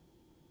time.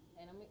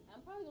 And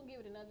I'm probably going to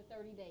give it another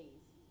 30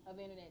 days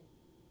of internet.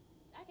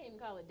 I can't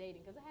even call it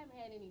dating because I haven't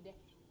had any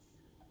dates.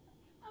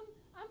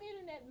 I'm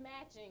internet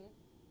matching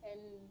and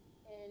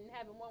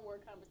having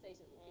one-word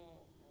conversations with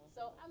people.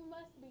 So I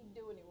must be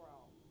doing it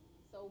wrong.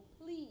 So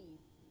please,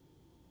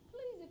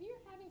 if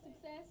you're having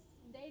success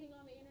dating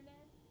on the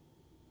internet,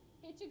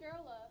 hit your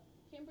girl up,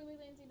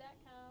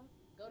 KimberlyLindsay.com.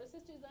 Go to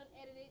Sisters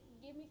Unedited,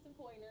 give me some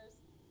pointers,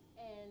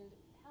 and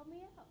help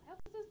me out. Help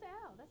a sister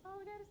out. That's all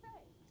we got to say.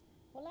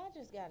 Well, I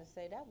just gotta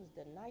say that was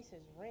the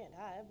nicest rant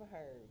I ever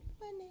heard.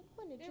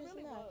 Wasn't it It just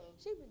really nice? was.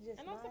 She was just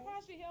And nice. I'm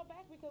surprised she held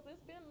back because it's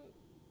been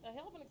a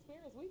hell of an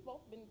experience. We've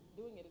both been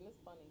doing it, and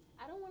it's funny.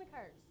 I don't want to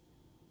curse.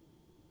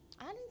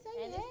 I didn't say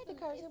And you it's had to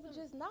some- curse. it's It was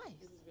some- just nice.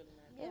 This is really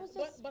nice. It was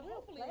But just real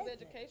hopefully it's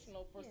pleasant.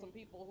 educational for some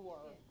people who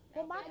are.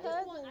 Well, my out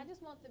there. cousin- I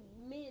just want the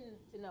men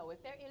to know if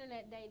they're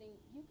internet dating,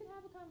 you can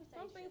have a conversation.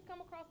 Some things come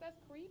across that's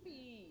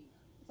creepy.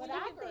 But When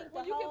you I can- think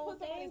when the you can whole put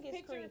somebody's thing is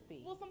picture,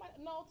 creepy.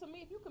 Well, to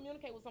me, if you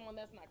communicate with someone,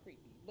 that's not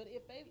creepy. But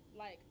if they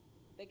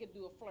they could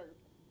do a flirt,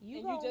 and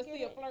you gonna just get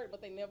see a it. flirt,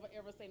 but they never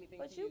ever say anything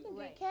But to you can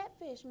Right. get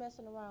catfish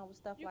messing around with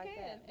stuff You like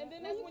can, that. and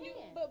then Well, that's you when you.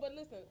 can. But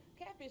listen,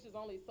 catfish is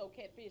only so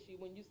catfishy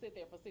when you sit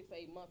there for 6 to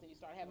 8 months and you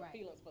start having Right.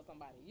 feelings for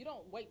somebody. You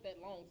don't wait that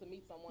long to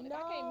meet someone. If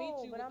I can't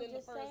meet you but I'm within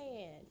just the first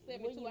saying,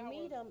 72 when you hours,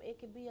 meet them, it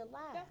could be a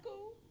lie. that's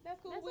cool.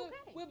 That's cool. That's we'll,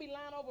 okay. we'll be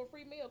lying over a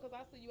free meal because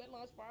I see you at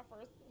lunch for our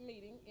first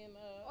meeting. And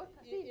Or,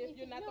 if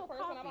you're not the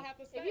person, I don't have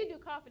to stay. If you do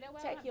coffee, that way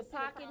I don't Take have your to sit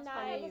pocket across from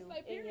knife you. Stay,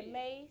 and your period.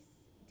 mace.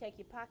 Take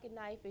your pocket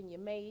knife and your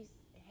mace.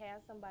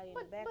 Have somebody in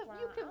the But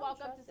background. you I can don't walk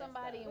up trust to that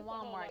somebody stuff. in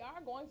Walmart. We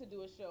are going to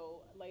do a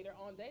show later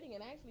on dating,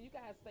 and actually, you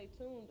guys stay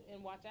tuned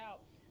and watch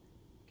out.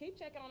 Keep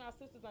checking on our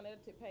Sisters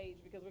Unedited page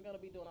because we're going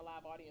to be doing a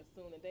live audience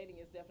soon, and dating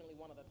is definitely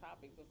one of the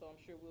topics, and so I'm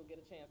sure we'll get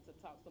a chance to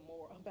talk some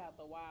more about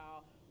the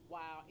wild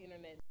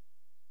internet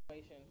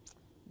situation.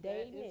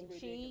 Dating That is and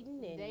ridiculous. cheating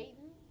and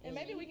Dating. And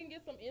maybe we can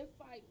get some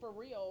insight for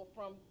real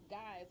from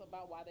guys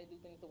about why they do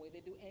things the way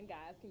they do, and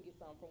guys can get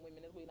some from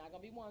women as well. Not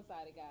gonna be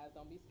one-sided, guys.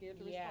 Don't be scared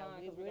to Yeah,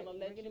 respond because we're gonna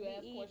we're let gonna you be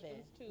ask even.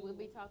 questions too. We'll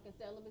be talking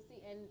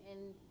celibacy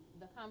and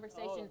the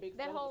conversation, big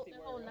that whole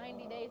celibacy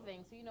 90-day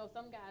thing. So,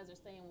 some guys are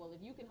saying, well,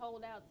 if you can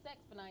hold out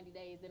sex for 90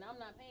 days, then I'm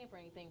not paying for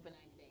anything for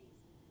 90 days.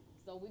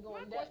 So we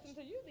My going question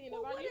to you then is,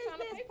 Well, are what you is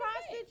trying to this pay for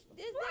sex? Is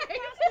this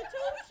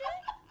prostitution?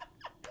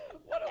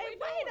 What are Hey,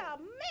 we wait doing? a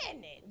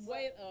minute.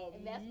 Wait a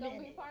And that's going to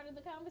be minute. part of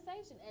the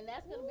conversation. And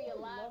that's going to be a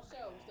live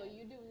show. So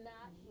you do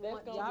not That's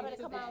want gonna Y'all be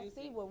better come super out and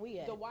juicy. see where we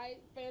at. Dwight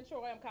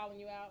Fantroy, I'm calling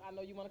you out. I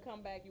know you want to come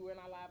back. You were in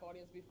our live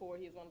audience before.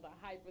 He's one of the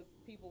hypest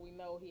people we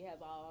know. He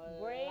has a lot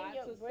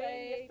to Bring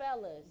say. your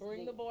fellas.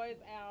 Bring the boys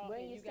out,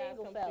 bring and your you guys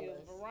single come see us.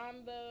 fellas.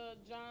 Veranda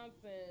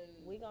Johnson.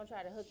 We gonna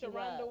try to hook you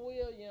Sharonda up.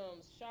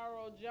 Williams,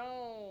 Cheryl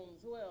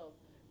Jones, who else?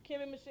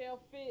 Kimmy Michelle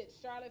Fitch,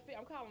 Charlotte Fitch.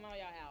 I'm calling all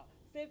y'all out.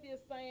 Cynthia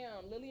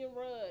Sam, Lillian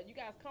Rudd. You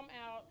guys come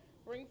out,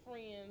 bring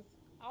friends.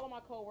 All of my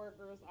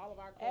coworkers, all of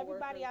our coworkers.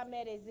 Everybody I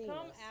met at Zena's.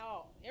 Come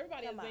out.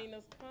 Everybody Come at out.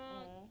 Zena's.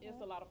 Come. It's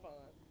a lot of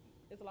fun.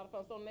 It's a lot of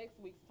fun. So next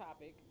week's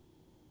topic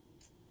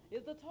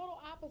is the total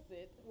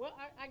opposite. Well,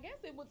 I guess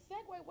it would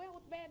segue well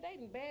with bad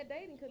dating. Bad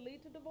dating could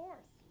lead to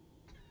divorce.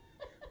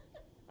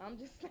 I'm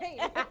just saying.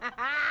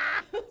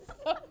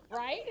 So,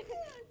 right?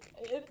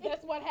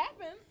 That's what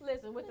happens.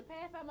 Listen, with the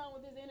path I'm on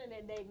with this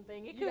internet dating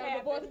thing, it You could got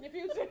a divorce happen. in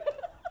your future.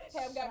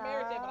 Haven't got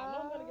married yet, but I know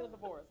I'm gonna get a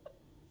divorce.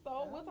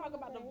 So we'll talk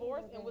about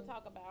divorce, and we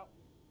talked about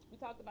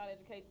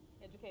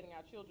educating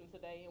our children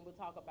today, and we'll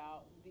talk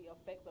about the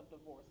effects of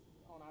divorce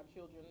on our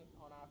children,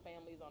 on our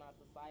families, on our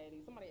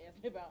society. Somebody asked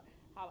me about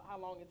how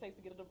long it takes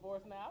to get a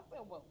divorce now. I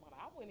said, well, when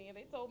I went in,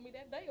 they told me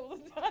that day it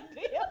was a done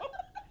deal.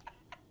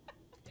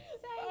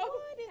 Say what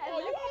is Oh,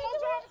 you almost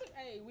dropped it.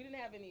 Hey, way. We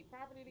didn't have any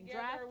property together.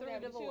 Drive-through we didn't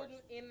have any divorce.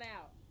 children. In and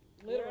out.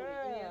 Literally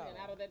in Girl. and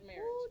out of that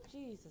marriage. Ooh,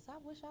 Jesus, I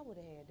wish I would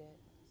have had that.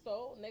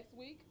 So next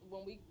week,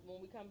 when we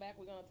come back,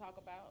 we're gonna talk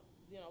about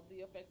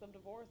the effects of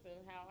divorce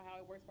and how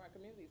it works for our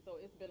community. So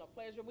it's been a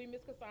pleasure. We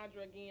miss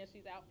Cassandra again.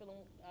 She's out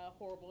feeling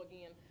horrible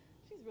again.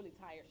 She's really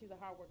tired. She's a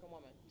hardworking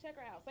woman. Check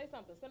her out. Say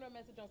something. Send her a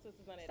message on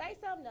Sisters Unedited. Say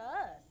something to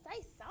us. Say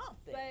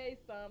something. Say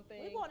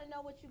something. We want to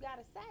know what you got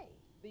to say.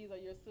 These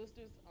are your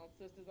sisters on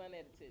Sisters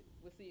Unedited.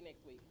 We'll see you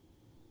next week.